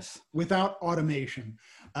continuous. Without automation.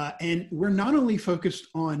 And we're not only focused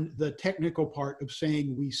on the technical part of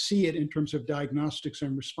saying we see it in terms of diagnostics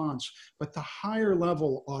and response, but the higher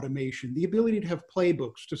level automation, the ability to have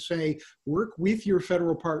playbooks to say, work with your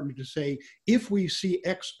federal partner to say, if we see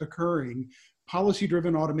X occurring,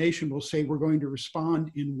 policy-driven automation will say we're going to respond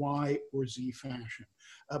in Y or Z fashion.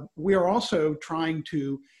 We are also trying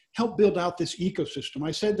to help build out this ecosystem.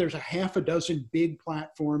 I said there's a half a dozen big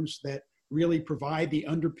platforms that really provide the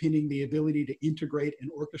underpinning, the ability to integrate and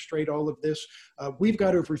orchestrate all of this. We've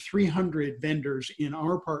got over 300 vendors in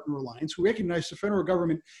our partner alliance. We recognize the federal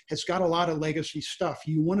government has got a lot of legacy stuff.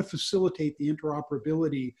 You want to facilitate the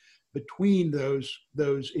interoperability between those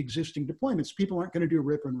existing deployments. People aren't going to do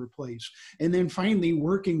rip and replace. And then finally,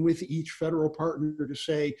 working with each federal partner to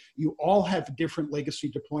say, you all have different legacy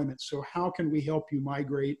deployments. So how can we help you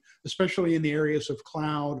migrate, especially in the areas of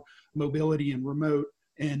cloud, mobility, and remote,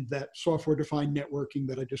 and that software-defined networking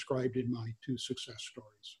that I described in my 2 success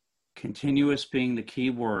stories. Continuous being the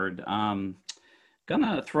key word.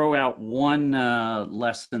 Gonna throw out one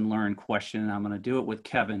lesson learned question. I'm gonna do it with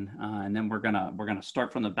Kevin, and then we're gonna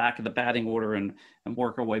start from the back of the batting order and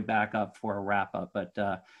work our way back up for a wrap up.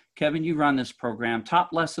 But Kevin, you run this program. Top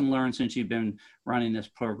lesson learned since you've been running this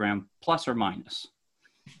program, plus or minus?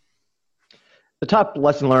 The top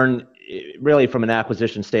lesson learned, really from an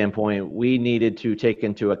acquisition standpoint, we needed to take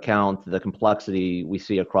into account the complexity we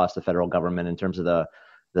see across the federal government in terms of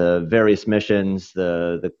the various missions,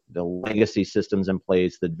 the legacy systems in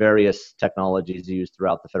place, the various technologies used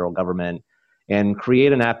throughout the federal government, and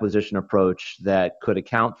create an acquisition approach that could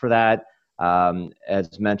account for that.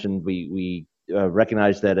 As mentioned, we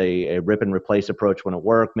recognized that a rip and replace approach wouldn't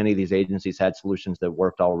work. Many of these agencies had solutions that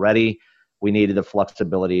worked already. We needed the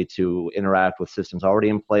flexibility to interact with systems already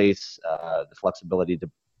in place, the flexibility to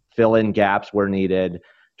fill in gaps where needed,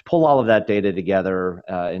 to pull all of that data together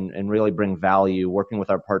and really bring value, working with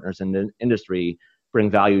our partners in the industry, bring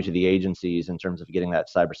value to the agencies in terms of getting that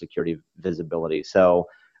cybersecurity visibility. So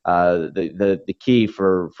the key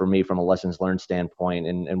for me from a lessons learned standpoint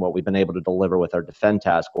and what we've been able to deliver with our defend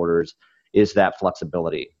task orders is that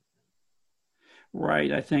flexibility.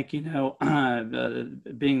 Right. I think, being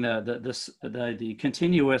the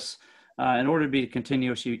continuous, in order to be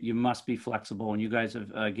continuous, you must be flexible. And you guys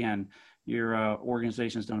have, again, your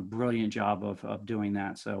organization has done a brilliant job of doing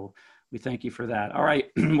that. So we thank you for that. All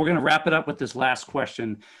right. We're going to wrap it up with this last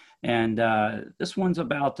question. And this one's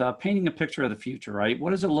about painting a picture of the future, right?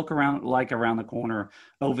 What does it look like around the corner,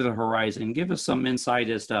 over the horizon? Give us some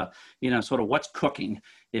insight as to, sort of what's cooking,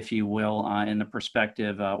 if you will, in the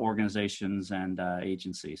prospective organizations and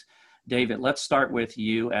agencies. David, let's start with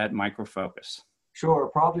you at Micro Focus. Sure.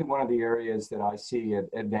 Probably one of the areas that I see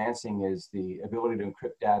advancing is the ability to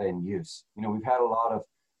encrypt data in use. We've had a lot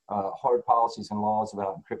of hard policies and laws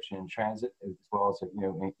about encryption in transit, as well as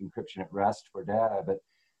encryption at rest for data, but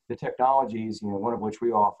the technologies, one of which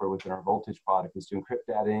we offer within our Voltage product is to encrypt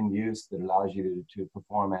data in use that allows you to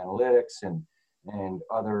perform analytics and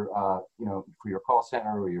other, for your call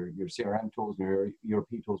center or your CRM tools, your ERP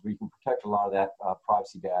tools, where you can protect a lot of that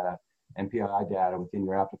privacy data and PII data within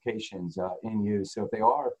your applications in use. So if they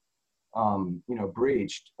are,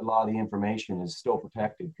 breached, a lot of the information is still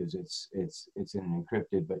protected because it's in an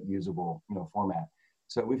encrypted but usable, format.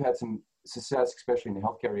 So we've had some success, especially in the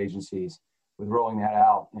healthcare agencies, with rolling that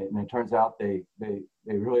out, and it turns out they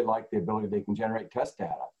really like the ability they can generate test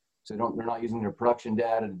data. So they're not using their production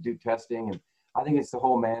data to do testing, and I think it's the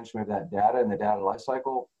whole management of that data and the data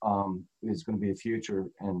lifecycle is going to be the future,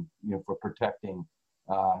 and for protecting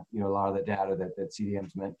a lot of the data that CDM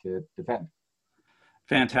is meant to defend.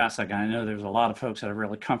 Fantastic. I know there's a lot of folks that are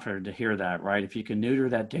really comforted to hear that, right? If you can neuter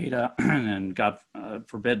that data and God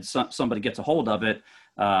forbid somebody gets a hold of it,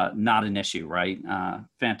 not an issue, right?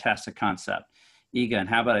 Fantastic concept. Egan,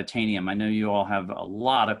 how about Titanium? I know you all have a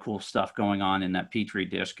lot of cool stuff going on in that Petri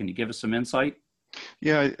dish. Can you give us some insight?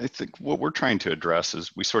 Yeah, I think what we're trying to address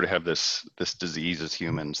is we sort of have this disease as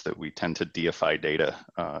humans that we tend to deify data,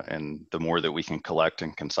 and the more that we can collect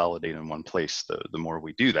and consolidate in one place, the more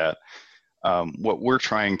we do that. What we're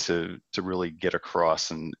trying to really get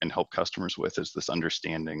across and help customers with is this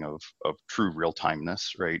understanding of true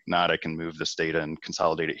real-timeness, right? Not I can move this data and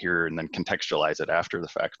consolidate it here and then contextualize it after the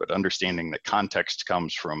fact, but understanding that context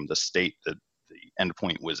comes from the state that the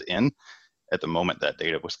endpoint was in at the moment that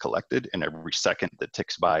data was collected, and every second that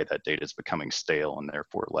ticks by, that data is becoming stale and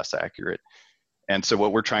therefore less accurate. And so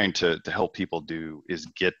what we're trying to help people do is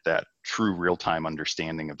get that true real-time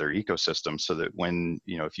understanding of their ecosystem, so that when,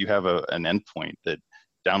 if you have an endpoint that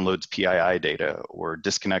downloads PII data or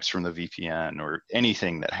disconnects from the VPN or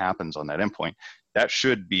anything that happens on that endpoint, that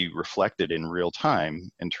should be reflected in real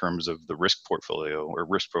time in terms of the risk portfolio or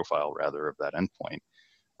risk profile rather of that endpoint.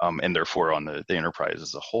 And therefore on the enterprise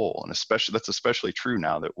as a whole. And that's especially true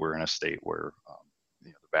now that we're in a state where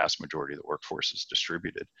the vast majority of the workforce is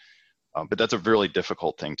distributed. But that's a really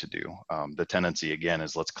difficult thing to do. The tendency, again,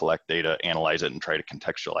 is let's collect data, analyze it, and try to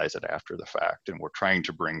contextualize it after the fact. And we're trying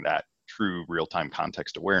to bring that true real-time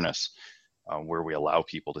context awareness where we allow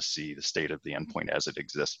people to see the state of the endpoint as it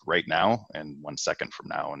exists right now, and 1 second from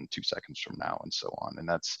now, and 2 seconds from now, and so on. And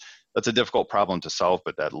that's a difficult problem to solve,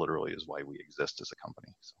 but that literally is why we exist as a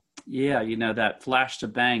company. So. Yeah, that flash to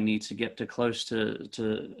bang needs to get to close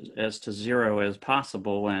to zero as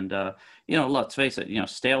possible. And, let's face it,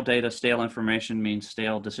 stale data, stale information means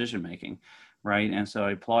stale decision making, right? And so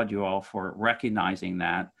I applaud you all for recognizing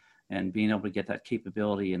that and being able to get that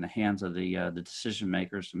capability in the hands of the decision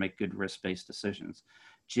makers to make good risk-based decisions.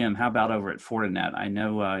 Jim, how about over at Fortinet? I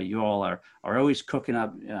know you all are always cooking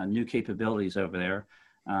up new capabilities over there.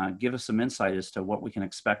 Give us some insight as to what we can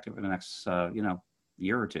expect over the next,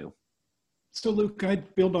 year or two. So Luke,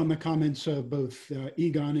 I'd build on the comments of both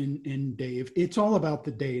Egon and Dave. It's all about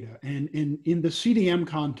the data. And in the CDM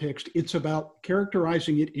context, it's about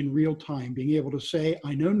characterizing it in real time, being able to say,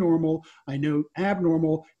 I know normal, I know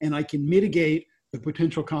abnormal, and I can mitigate the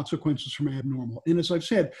potential consequences from abnormal. And as I've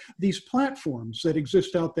said, these platforms that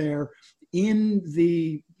exist out there in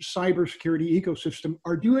the cybersecurity ecosystem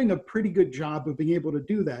are doing a pretty good job of being able to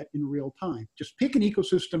do that in real time. Just pick an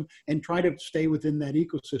ecosystem and try to stay within that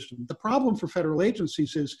ecosystem. The problem for federal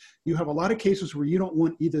agencies is you have a lot of cases where you don't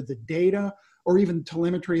want either the data or even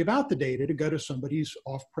telemetry about the data to go to somebody's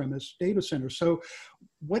off-premise data center. So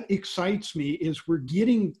what excites me is we're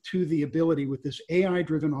getting to the ability with this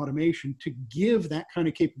AI-driven automation to give that kind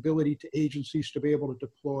of capability to agencies to be able to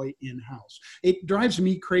deploy in-house. It drives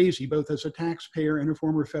me crazy, both as a taxpayer and a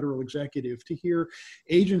former federal executive, to hear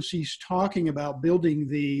agencies talking about building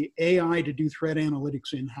the AI to do threat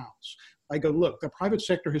analytics in-house. I go, look, the private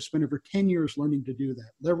sector has spent over 10 years learning to do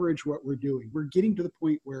that, leverage what we're doing. We're getting to the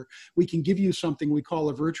point where we can give you something we call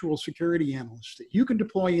a virtual security analyst that you can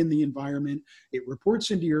deploy in the environment. It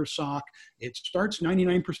reports into your SOC. It starts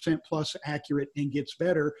 99% plus accurate and gets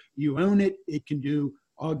better. You own it. It can do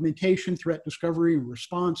augmentation, threat discovery, and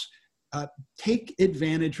response. Take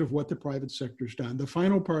advantage of what the private sector's done. The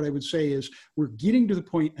final part I would say is we're getting to the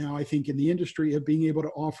point now, I think, in the industry of being able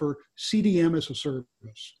to offer CDM as a service.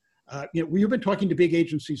 We've been talking to big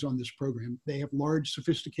agencies on this program. They have large,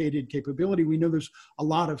 sophisticated capability. We know there's a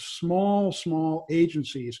lot of small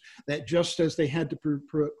agencies that, just as they had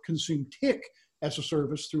to consume TIC as a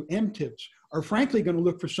service through MTIPs, are frankly going to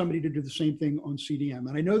look for somebody to do the same thing on CDM.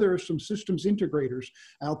 And I know there are some systems integrators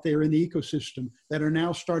out there in the ecosystem that are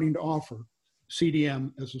now starting to offer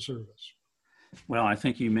CDM as a service. Well, I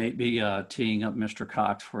think you may be teeing up Mr.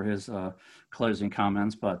 Cox for his closing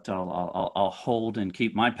comments, but I'll hold and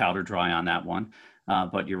keep my powder dry on that one.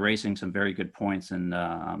 But you're raising some very good points, and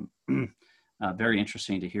very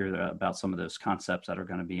interesting to hear about some of those concepts that are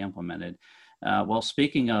going to be implemented. Well,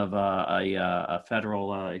 speaking of a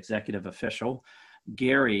federal executive official,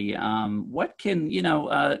 Gary, what can,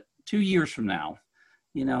 2 years from now,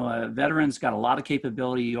 veterans got a lot of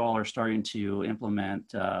capability. You all are starting to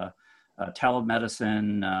implement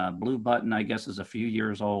telemedicine. Blue Button, I guess, is a few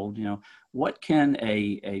years old. What can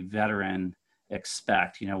a veteran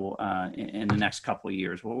expect, in the next couple of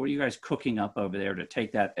years? What were you guys cooking up over there to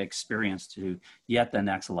take that experience to yet the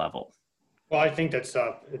next level? Well, I think that's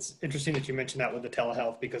it's interesting that you mentioned that with the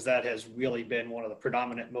telehealth, because that has really been one of the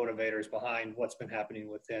predominant motivators behind what's been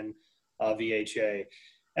happening within VHA.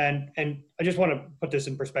 And I just want to put this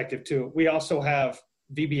in perspective too. We also have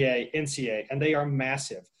VBA, NCA, and they are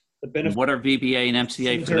massive. What are VBA and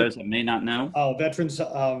MCA for those that may not know? Veterans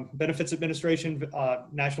Benefits Administration,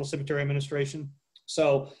 National Cemetery Administration.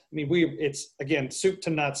 So, I mean, it's, again, soup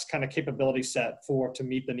to nuts kind of capability set to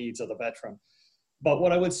meet the needs of the veteran. But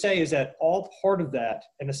what I would say is that all part of that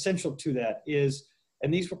and essential to that is,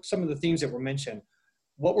 and these were some of the themes that were mentioned,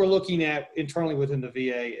 what we're looking at internally within the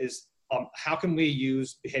VA is how can we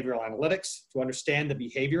use behavioral analytics to understand the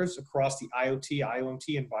behaviors across the IoT, IOMT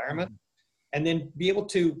environment, and then be able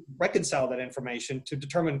to reconcile that information to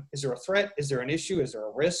determine, is there a threat, is there an issue, is there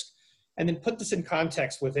a risk, and then put this in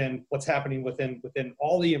context within what's happening within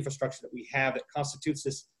all the infrastructure that we have that constitutes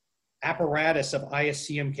this apparatus of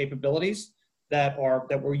ISCM capabilities that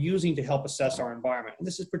we're using to help assess our environment. And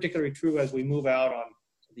this is particularly true as we move out on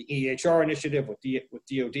the EHR initiative with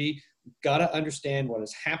DoD. We've got to understand what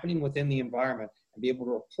is happening within the environment and be able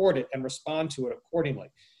to report it and respond to it accordingly.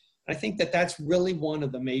 I think that that's really one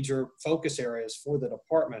of the major focus areas for the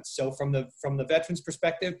department. So from the veterans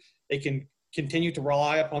perspective, they can continue to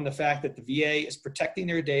rely upon the fact that the VA is protecting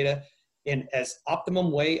their data in as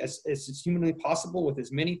optimum way as is humanly possible, with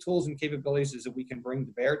as many tools and capabilities as that we can bring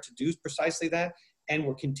to bear to do precisely that. And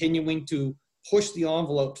we're continuing to push the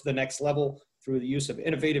envelope to the next level through the use of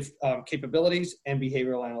innovative capabilities and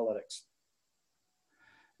behavioral analytics.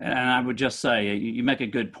 And I would just say, you make a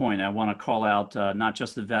good point. I want to call out not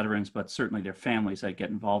just the veterans, but certainly their families that get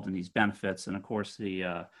involved in these benefits, and of course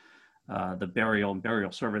the burial and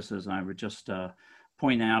burial services. And I would just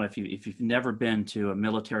point out, if you've never been to a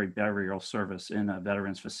military burial service in a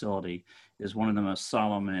veterans facility, is one of the most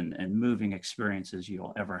solemn and moving experiences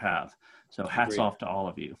you'll ever have. So hats off to all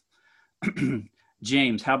of you.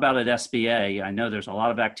 James, how about at SBA? I know there's a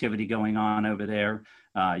lot of activity going on over there.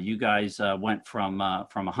 You guys went from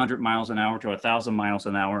 100 miles an hour to 1,000 miles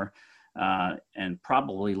an hour, and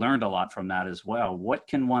probably learned a lot from that as well. What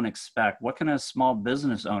can one expect? What can a small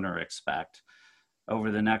business owner expect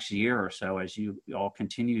over the next year or so as you all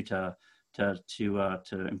continue to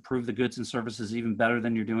improve the goods and services even better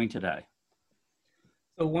than you're doing today?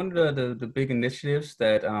 So one of the big initiatives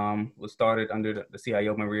that was started under the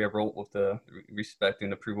CIO Maria wrote with the respect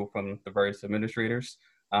and approval from the various administrators,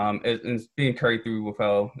 is being carried through with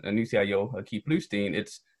our new CIO, Keith Bluestein.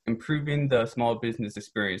 It's improving the small business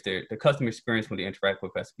experience, the customer experience when they interact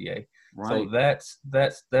with SBA. Right. So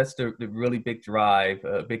that's the really big drive,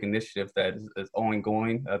 big initiative that is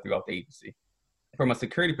ongoing throughout the agency. From a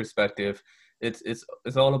security perspective, it's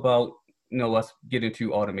all about us getting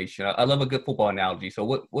to automation. I love a good football analogy. So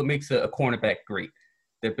what makes a cornerback great?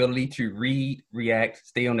 The ability to read, react,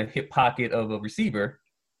 stay on the hip pocket of a receiver,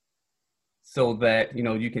 so that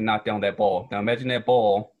you can knock down that ball. Now imagine that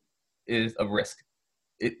ball is a risk.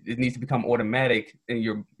 It needs to become automatic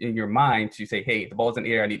in your mind to say, hey, the ball's in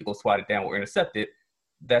the air, I need to go swat it down or intercept it.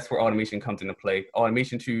 That's where automation comes into play.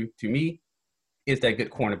 Automation to me is that good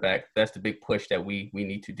cornerback. That's the big push that we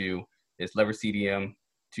need to do, is leverage CDM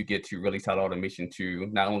to get to really solid automation to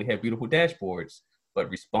not only have beautiful dashboards, but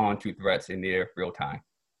respond to threats in their real time.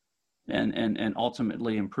 And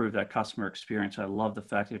ultimately improve that customer experience. I love the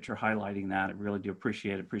fact that you're highlighting that. I really do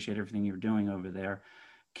appreciate everything you're doing over there.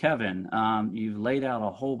 Kevin, you've laid out a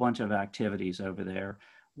whole bunch of activities over there.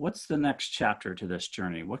 What's the next chapter to this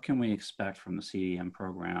journey? What can we expect from the CDM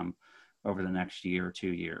program over the next year or 2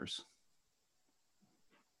 years?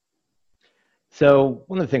 So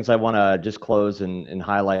one of the things I want to just close and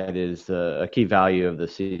highlight is a key value of the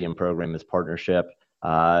CDM program is partnership.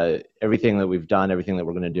 Everything that we've done, everything that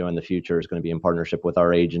we're going to do in the future is going to be in partnership with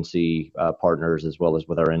our agency partners, as well as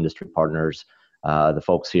with our industry partners, the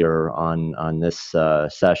folks here on this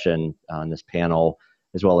session, on this panel,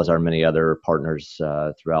 as well as our many other partners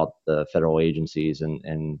throughout the federal agencies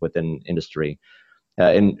and within industry.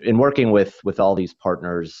 In working with all these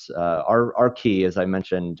partners, our key, as I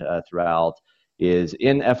mentioned throughout, is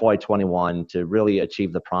in FY21 to really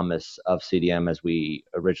achieve the promise of CDM as we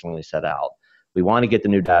originally set out. We want to get the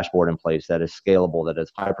new dashboard in place that is scalable, that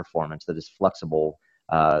is high performance, that is flexible,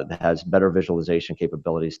 that has better visualization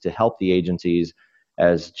capabilities to help the agencies,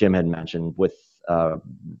 as Jim had mentioned, with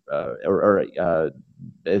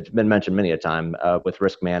it's been mentioned many a time, with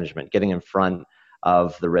risk management, getting in front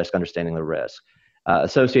of the risk, understanding the risk.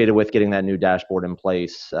 Associated with getting that new dashboard in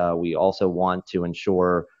place, we also want to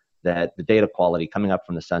ensure that the data quality coming up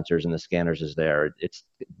from the sensors and the scanners is there. It's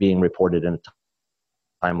being reported in a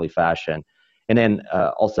timely fashion. And then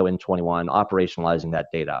also in 21, operationalizing that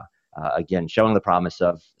data. Again, showing the promise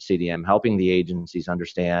of CDM, helping the agencies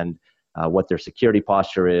understand what their security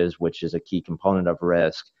posture is, which is a key component of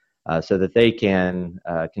risk, so that they can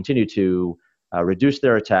continue to reduce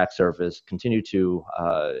their attack surface, continue to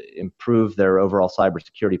improve their overall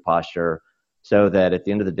cybersecurity posture, so that at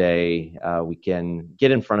the end of the day, we can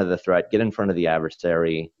get in front of the threat, get in front of the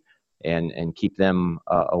adversary, and keep them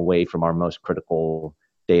away from our most critical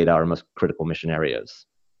data, our most critical mission areas.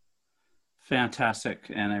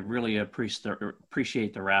 Fantastic. And I really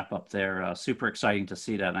appreciate the wrap up there. Super exciting to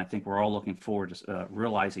see that. And I think we're all looking forward to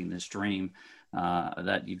realizing this dream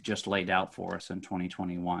that you've just laid out for us in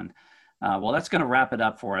 2021. Well, that's going to wrap it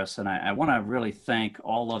up for us. And I want to really thank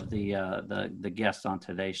all of the guests on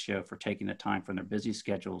today's show for taking the time from their busy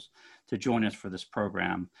schedules to join us for this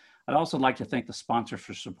program. I'd also like to thank the sponsors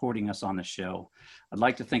for supporting us on the show. I'd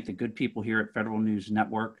like to thank the good people here at Federal News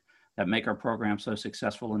Network that make our program so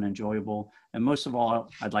successful and enjoyable. And most of all,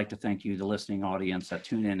 I'd like to thank you, the listening audience that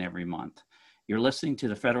tune in every month. You're listening to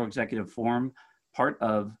the Federal Executive Forum, part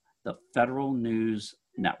of the Federal News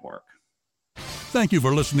Network. Thank you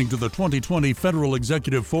for listening to the 2020 Federal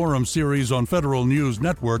Executive Forum series on Federal News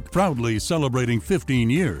Network, proudly celebrating 15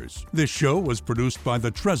 years. This show was produced by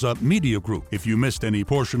the Trezza Media Group. If you missed any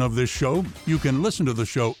portion of this show, you can listen to the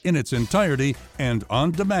show in its entirety and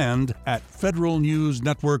on demand at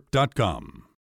federalnewsnetwork.com.